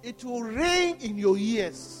it will ring in your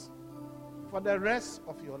ears for the rest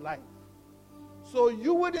of your life. So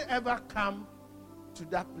you wouldn't ever come to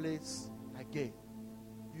that place again.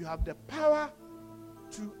 You have the power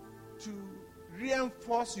to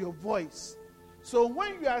reinforce your voice. So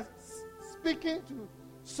when you are speaking to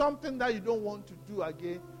something that you don't want to do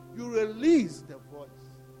again, you release the voice.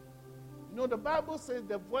 You know, the Bible says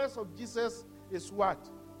the voice of Jesus is what?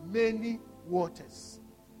 Many waters.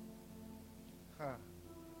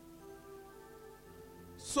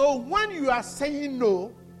 So when you are saying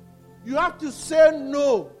no, you have to say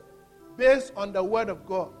no based on the Word of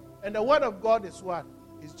God. And the Word of God is what?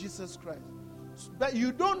 Is Jesus Christ. But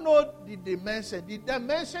you don't know the dimension. The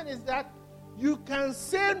dimension is that you can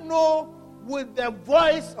say no with the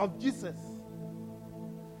voice of Jesus.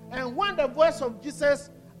 And when the voice of Jesus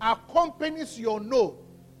accompanies your no,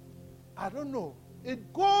 I don't know,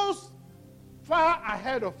 it goes far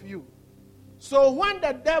ahead of you. So when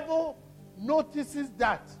the devil notices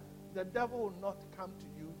that, the devil will not come to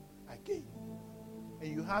you again.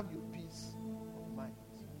 And you have your peace of mind.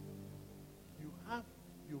 You have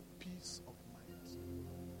your peace of mind.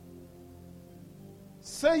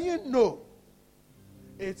 Saying no,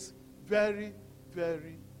 it's very,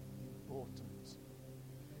 very important.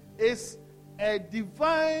 It's a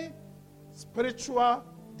divine spiritual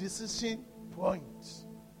decision point.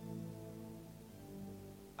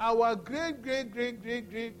 Our great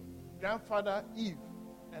grandfather Eve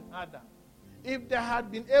and Adam, if they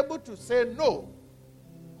had been able to say no,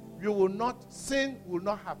 sin will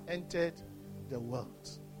not have entered the world.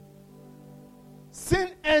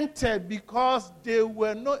 Sin entered because they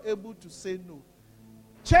were not able to say no.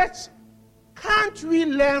 Church, can't we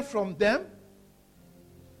learn from them?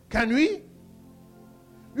 Can we?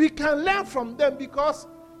 We can learn from them because,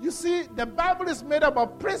 you see, the Bible is made up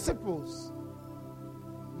of principles.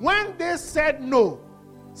 When they said no,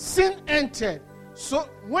 sin entered. So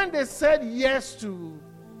when they said yes to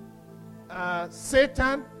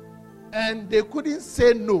Satan and they couldn't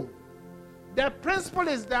say no, the principle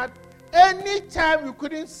is that anytime we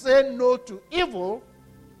couldn't say no to evil,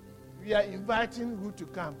 we are inviting who to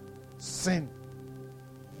come? Sin.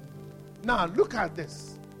 Now look at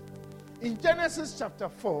this. In Genesis chapter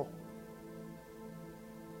 4,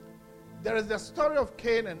 there is the story of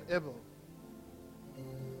Cain and Abel.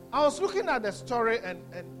 I was looking at the story and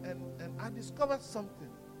I discovered something.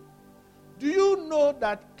 Do you know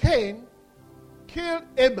that Cain killed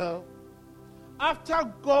Abel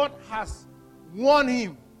after God has warned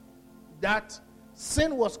him that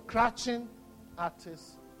sin was crouching at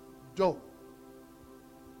his door?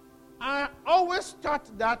 I always thought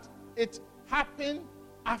that it happened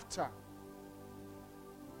after.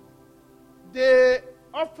 They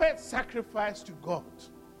offered sacrifice to God.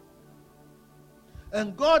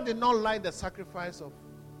 And God did not like the sacrifice of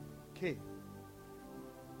Cain.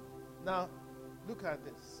 Now, look at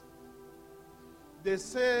this. They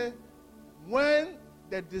say when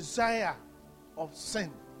the desire of sin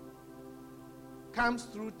comes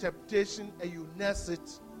through temptation and you nurse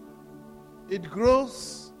it, it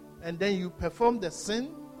grows and then you perform the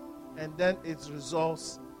sin and then it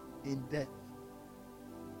results in death.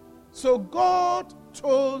 So God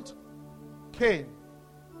told Cain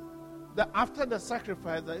that after the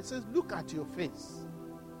sacrifice, he says, look at your face.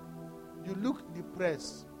 You look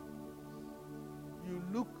depressed. You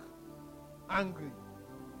look angry.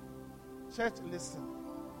 Church, listen.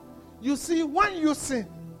 You see, when you sin,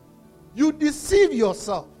 you deceive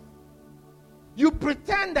yourself. You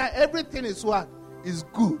pretend that everything is what? Is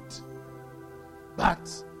good. But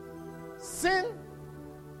sin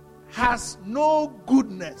has no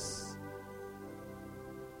goodness.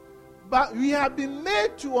 But we have been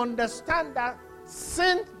made to understand that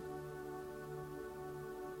sin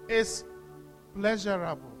is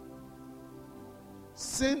pleasurable.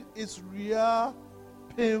 Sin is real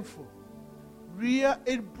painful. Real,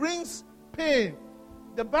 it brings pain.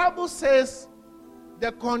 The Bible says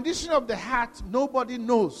the condition of the heart nobody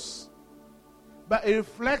knows. But it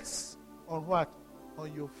reflects on what?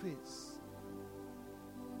 On your face.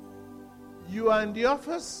 You are in the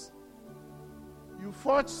office, you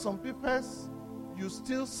forge some papers, you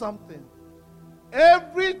steal something.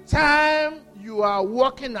 Every time you are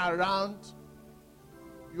walking around,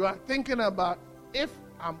 you are thinking about if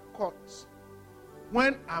I'm caught,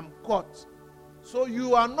 when I'm caught. So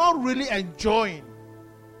you are not really enjoying.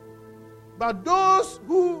 But those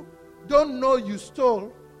who don't know you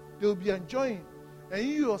stole, they'll be enjoying. And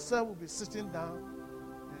you yourself will be sitting down.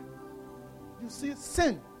 And you see,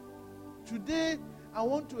 sin. Today, I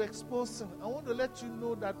want to expose sin. I want to let you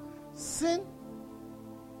know that sin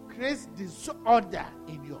creates disorder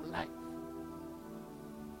in your life.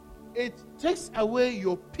 It takes away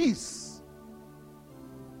your peace.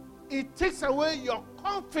 It takes away your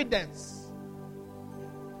confidence.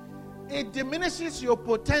 It diminishes your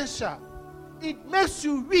potential. It makes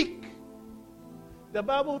you weak. The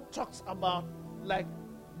Bible talks about like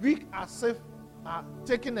weak as if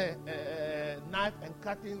taking a knife and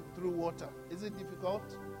cutting through water. Is it difficult?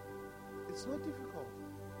 It's not difficult.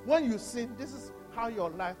 When you sin, this is how your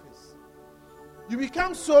life is. You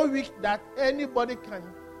become so weak that anybody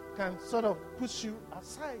can sort of push you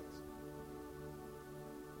aside.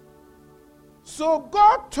 So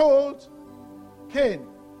God told Cain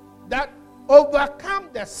that overcome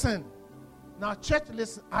the sin. Now, church,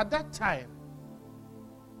 listen, at that time,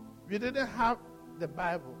 we didn't have the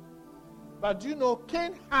Bible. But you know,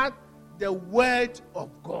 Cain had the word of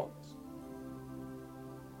God.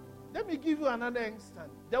 Let me give you another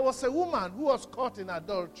instance. There was a woman who was caught in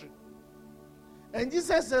adultery. And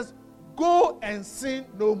Jesus says, go and sin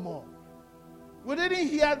no more. We didn't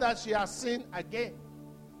hear that she has sinned again.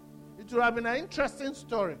 It would have been an interesting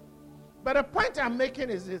story. But the point I'm making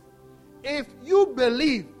is this. If you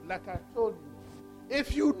believe, like I told you,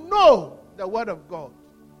 if you know the word of God,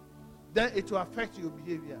 then it will affect your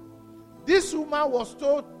behavior. This woman was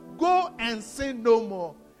told, go and sin no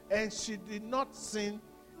more. And she did not sin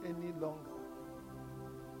any longer.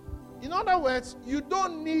 In other words, you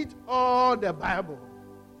don't need all the Bible.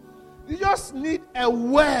 You just need a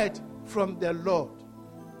word from the Lord.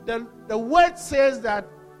 The word says that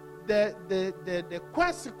the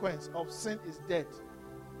consequence of sin is death.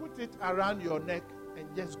 Put it around your neck and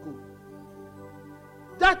just go.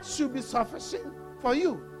 That should be sufficient for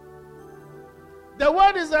you. The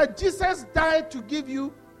word is that Jesus died to give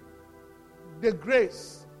you the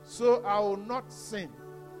grace, so I will not sin.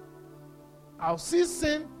 I'll see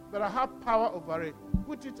sin, but I have power over it.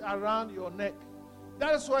 Put it around your neck.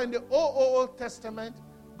 That is why in the Old Testament,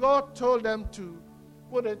 God told them to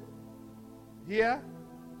put it here,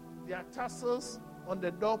 their tassels on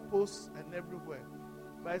the doorposts and everywhere.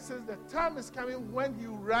 But it says the time is coming when He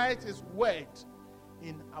writes His word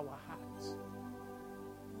in our hearts.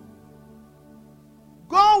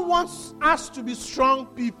 God wants us to be strong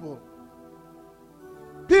people.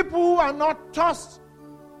 People who are not tossed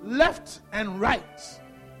left and right.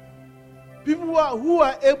 People who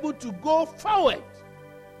are able to go forward.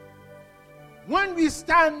 When we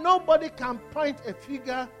stand, nobody can point a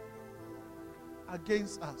finger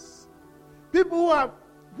against us. People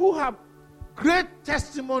who have great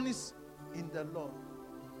testimonies in the Lord.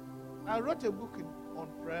 I wrote a book on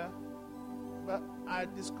prayer, but I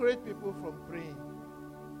discourage people from praying.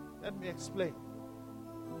 Let me explain.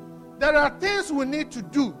 There are things we need to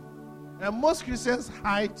do, and most Christians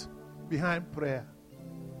hide behind prayer.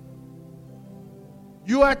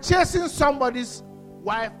 You are chasing somebody's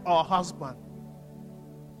wife or husband.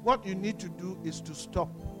 What you need to do is to stop.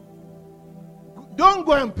 Don't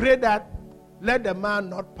go and pray that, let the man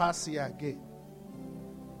not pass here again.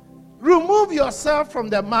 Remove yourself from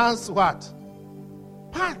the man's what?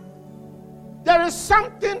 Path. There is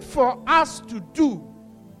something for us to do.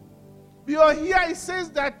 Because here it says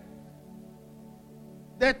that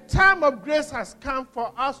the time of grace has come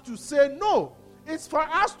for us to say no. It's for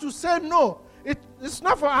us to say no. It's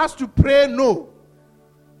not for us to pray no.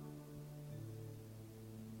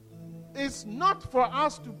 It's not for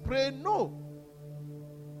us to pray no.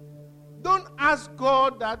 Don't ask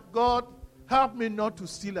God that, God, help me not to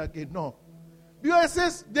steal again. No. Because it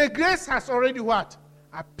says the grace has already what?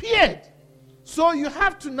 Appeared. So you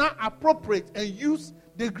have to now appropriate and use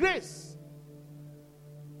the grace.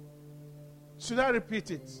 Should I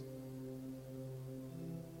repeat it?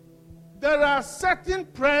 There are certain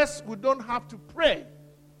prayers we don't have to pray.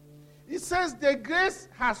 It says the grace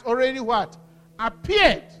has already what?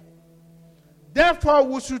 Appeared. Therefore,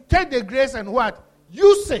 we should take the grace and what?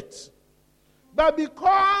 Use it. But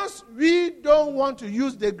because we don't want to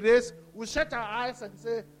use the grace, we shut our eyes and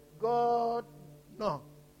say, God, no.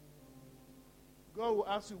 God will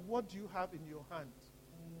ask you, what do you have in your hand?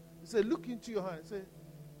 He said, look into your hand and say,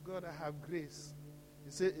 God, I have grace.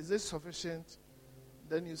 He said, is it sufficient?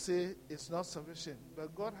 Then you say, it's not sufficient.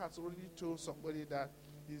 But God has already told somebody that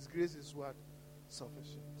his grace is what?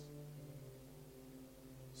 Sufficient.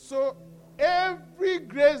 So, every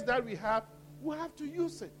grace that we have to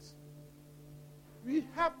use it. We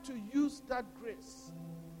have to use that grace.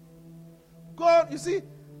 God, you see,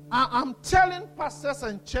 I'm telling pastors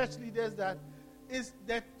and church leaders that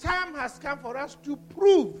the time has come for us to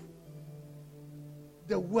prove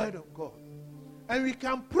the word of God. And we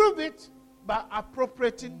can prove it by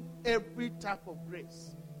appropriating every type of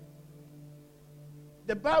grace.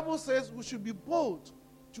 The Bible says we should be bold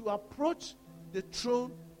to approach the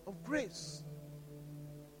throne of grace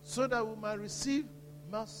so that we might receive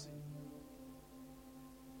mercy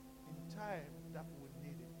in time that we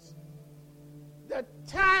need it. The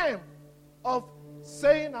time of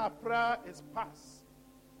saying our prayer is past.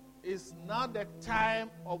 It's now the time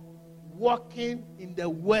of walking in the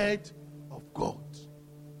word of God.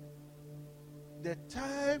 The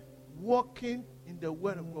time walking in the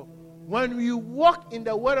word of God. When we walk in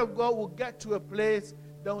the word of God, we'll get to a place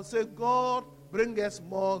that will say, God, bring us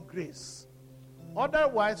more grace.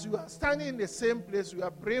 Otherwise, you are standing in the same place, you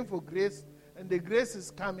are praying for grace, and the grace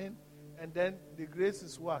is coming, and then the grace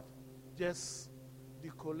is what? Just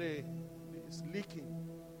decollate. It's leaking.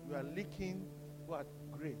 You are leaking what?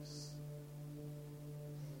 Grace.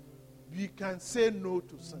 We can say no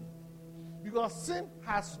to sin. Because sin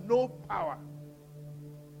has no power.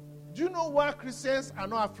 Do you know why Christians are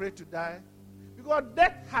not afraid to die? Because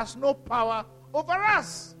death has no power over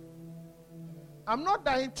us. I'm not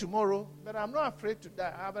dying tomorrow, but I'm not afraid to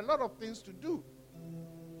die. I have a lot of things to do.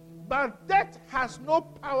 But death has no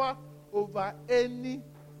power over any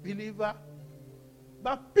believer.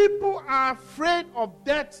 But people are afraid of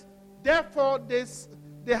death. Therefore,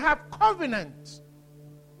 they have covenant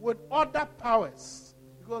with other powers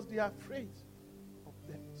because they are afraid of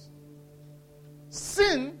death.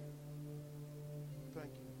 Sin, thank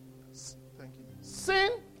you.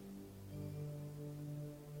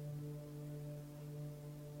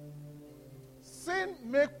 Sin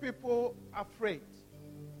make people afraid.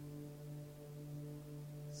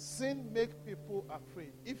 Sin make people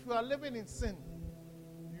afraid. If you are living in sin,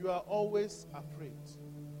 you are always afraid.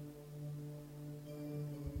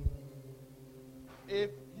 If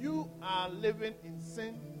you are living in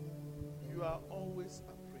sin, you are always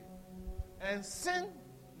afraid. And sin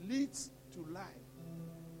leads to lie.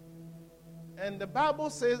 And the Bible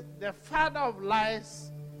says the father of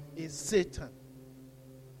lies is Satan.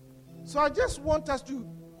 So I just want us to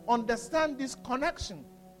understand this connection.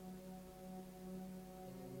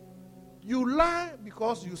 You lie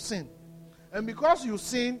because you sin. And because you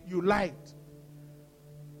sin, you lied.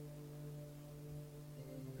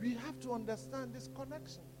 We have to understand this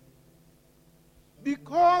connection.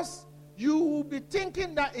 Because you will be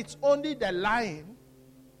thinking that it's only the lying,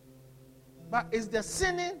 but it's the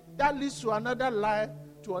sinning that leads to another lie,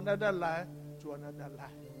 to another lie, to another lie.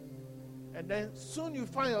 And then soon you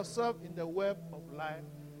find yourself in the web of life.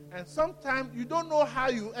 And sometimes you don't know how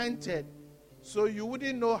you entered, so you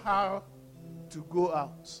wouldn't know how to go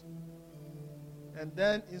out. And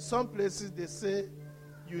then in some places they say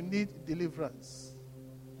you need deliverance.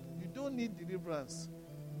 You don't need deliverance.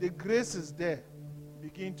 The grace is there.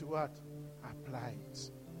 Begin to what? Apply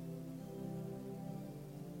it.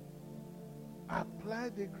 Apply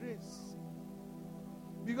the grace.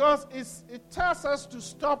 Because it tells us to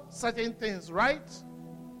stop certain things, right?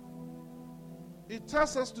 It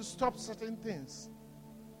tells us to stop certain things.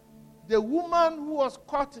 The woman who was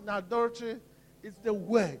caught in adultery is the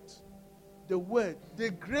word. The word.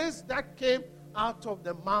 The grace that came out of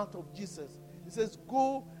the mouth of Jesus. He says,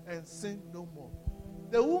 go and sin no more.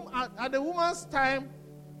 At the woman's time,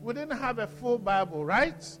 we didn't have a full Bible,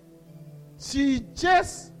 right? She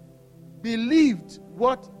just believed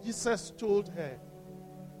what Jesus told her.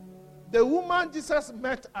 The woman Jesus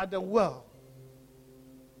met at the well,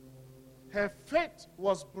 her faith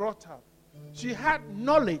was brought up. She had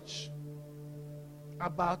knowledge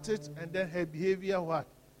about it, and then her behavior what?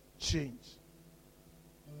 Changed.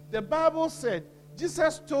 The Bible said,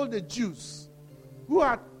 Jesus told the Jews who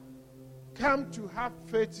had come to have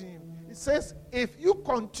faith in him, he says, if you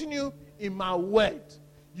continue in my word,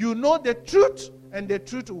 you know the truth, and the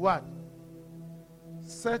truth what?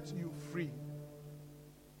 Set you free.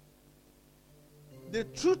 The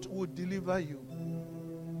truth will deliver you.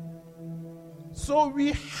 So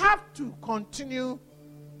we have to continue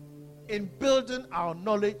in building our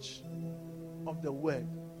knowledge of the word.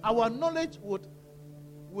 Our knowledge would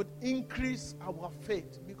increase our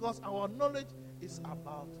faith, because our knowledge is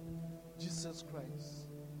about Jesus Christ.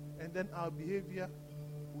 And then our behavior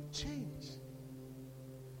will change.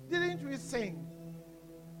 Didn't we sing?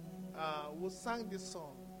 We sang this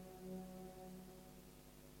song.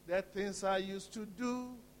 The things I used to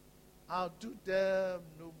do, I'll do them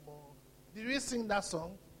no more. Did we sing that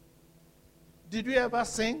song? Did we ever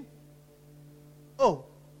sing? Oh,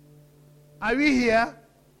 are we here?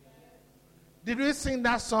 Did we sing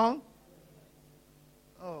that song?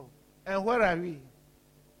 Oh, and where are we?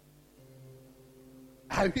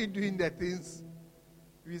 Are we doing the things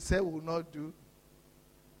we said we will not do?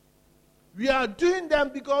 We are doing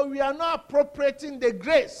them because we are not appropriating the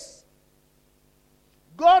grace.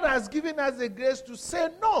 God has given us the grace to say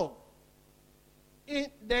no.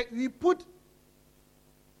 We put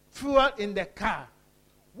fuel in the car.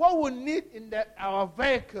 What we need in our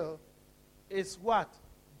vehicle is what?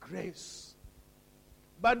 Grace.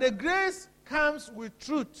 But the grace comes with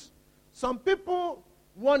truth. Some people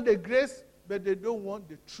want the grace, but they don't want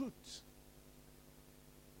the truth.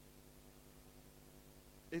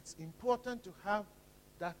 It's important to have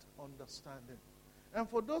that understanding. And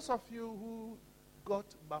for those of you who got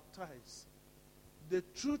baptized, the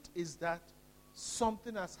truth is that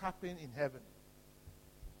something has happened in heaven.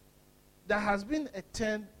 There has been a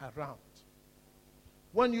turn around.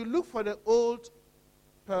 When you look for the old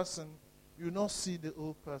person, you don't see the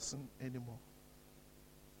old person anymore.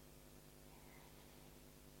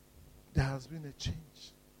 There has been a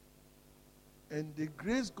change. And the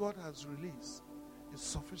grace God has released is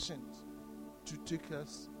sufficient to take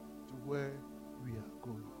us to where we are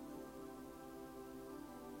going.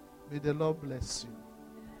 May the Lord bless you.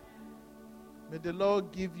 May the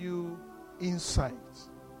Lord give you insight.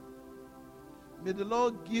 May the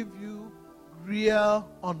Lord give you real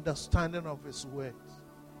understanding of His word.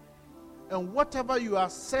 And whatever you are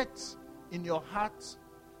set in your heart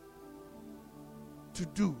to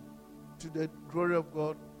do to the glory of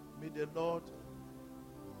God, may the Lord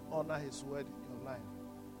honor His word in your life.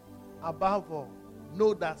 Above all,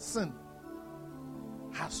 know that sin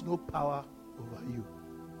has no power over you.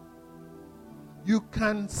 You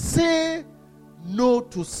can say no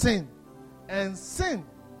to sin, and sin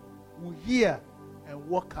will hear and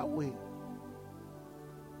walk away.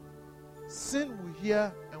 Sin will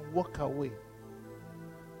hear and walk away.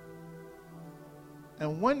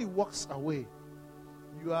 And when it walks away,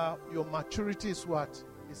 your maturity is what?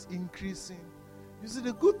 Is increasing. You see,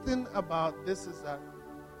 the good thing about this is that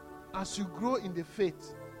as you grow in the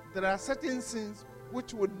faith, there are certain sins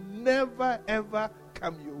which would never ever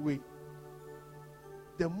come your way.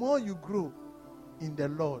 The more you grow in the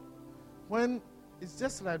Lord, when it's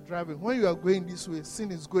just like driving, when you are going this way,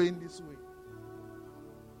 sin is going this way.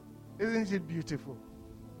 Isn't it beautiful?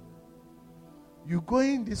 You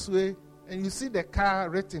going this way and you see the car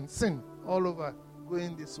written sin all over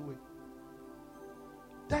going this way.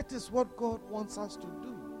 That is what God wants us to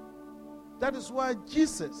do. That is why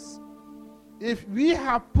Jesus, if we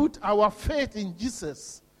have put our faith in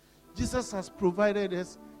Jesus, Jesus has provided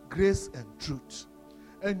us grace and truth.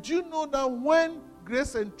 And do you know that when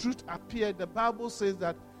grace and truth appeared, the Bible says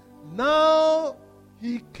that now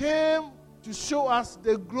he came to show us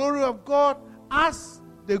the glory of God as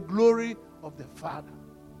the glory of the Father.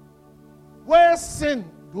 Where sin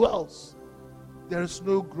dwells, there is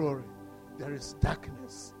no glory. There is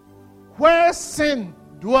darkness. Where sin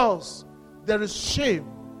dwells, there is shame.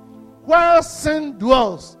 Where sin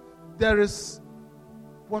dwells, there is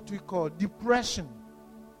what we call depression,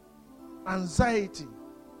 anxiety.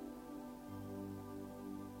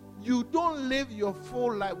 You don't live your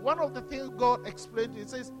full life. One of the things God explained, He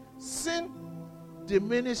says, sin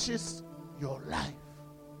diminishes your life,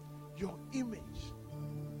 your image.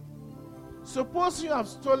 Suppose you have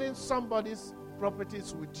stolen somebody's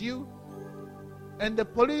properties with you, and the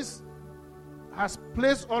police has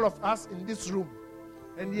placed all of us in this room,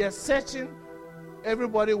 and they are searching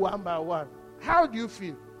everybody one by one. How do you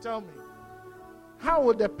feel? Tell me. How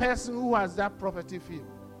would the person who has that property feel?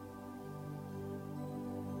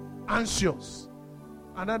 Anxious.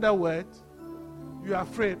 Another word. You are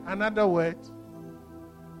afraid. Another word.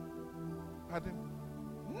 Pardon?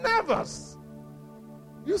 Nervous.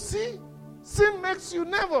 You see, sin makes you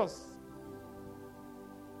nervous.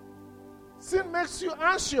 Sin makes you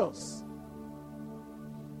anxious.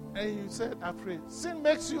 And you said afraid. Sin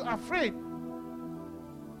makes you afraid.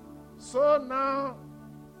 So now,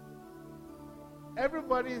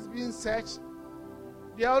 everybody is being searched.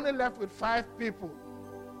 They are only left with 5 people.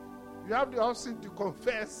 You have the option to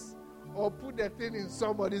confess or put the thing in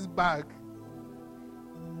somebody's bag.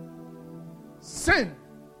 Sin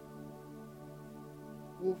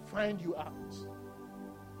will find you out.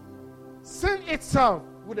 Sin itself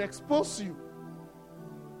would expose you.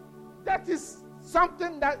 That is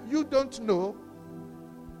something that you don't know.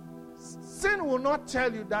 Sin will not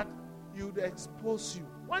tell you that you would expose you.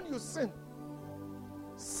 When you sin,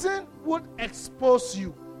 sin would expose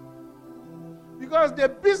you. Because the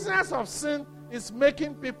business of sin is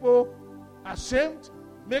making people ashamed,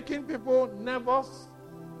 making people nervous.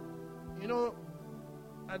 You know,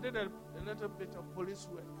 I did a little bit of police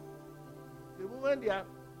work. The moment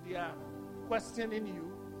they are questioning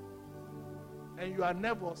you and you are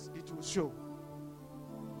nervous, it will show.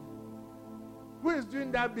 Who is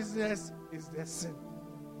doing that business is the sin.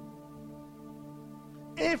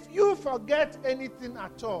 If you forget anything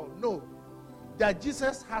at all, know that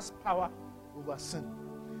Jesus has power over sin.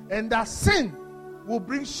 And that sin will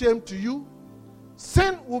bring shame to you.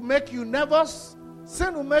 Sin will make you nervous.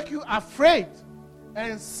 Sin will make you afraid.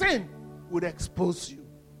 And sin would expose you.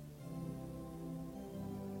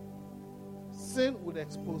 Sin would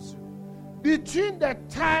expose you. Between the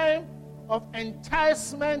time of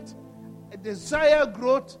enticement, desire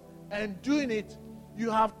growth, and doing it, you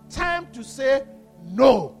have time to say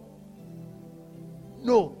no.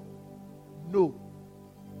 No. No.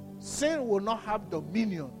 Sin will not have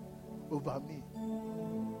dominion over me.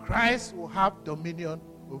 Christ will have dominion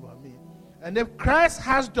over me. And if Christ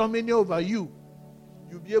has dominion over you,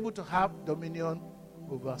 you'll be able to have dominion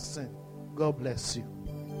over sin. God bless you.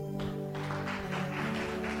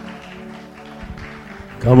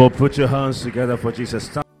 Come on, put your hands together for Jesus.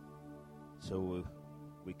 So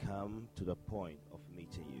we come to the point of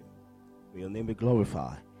meeting you. May your name be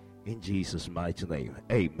glorified in Jesus' mighty name.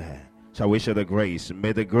 Amen. Shall we share the grace?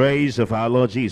 May the grace of our Lord Jesus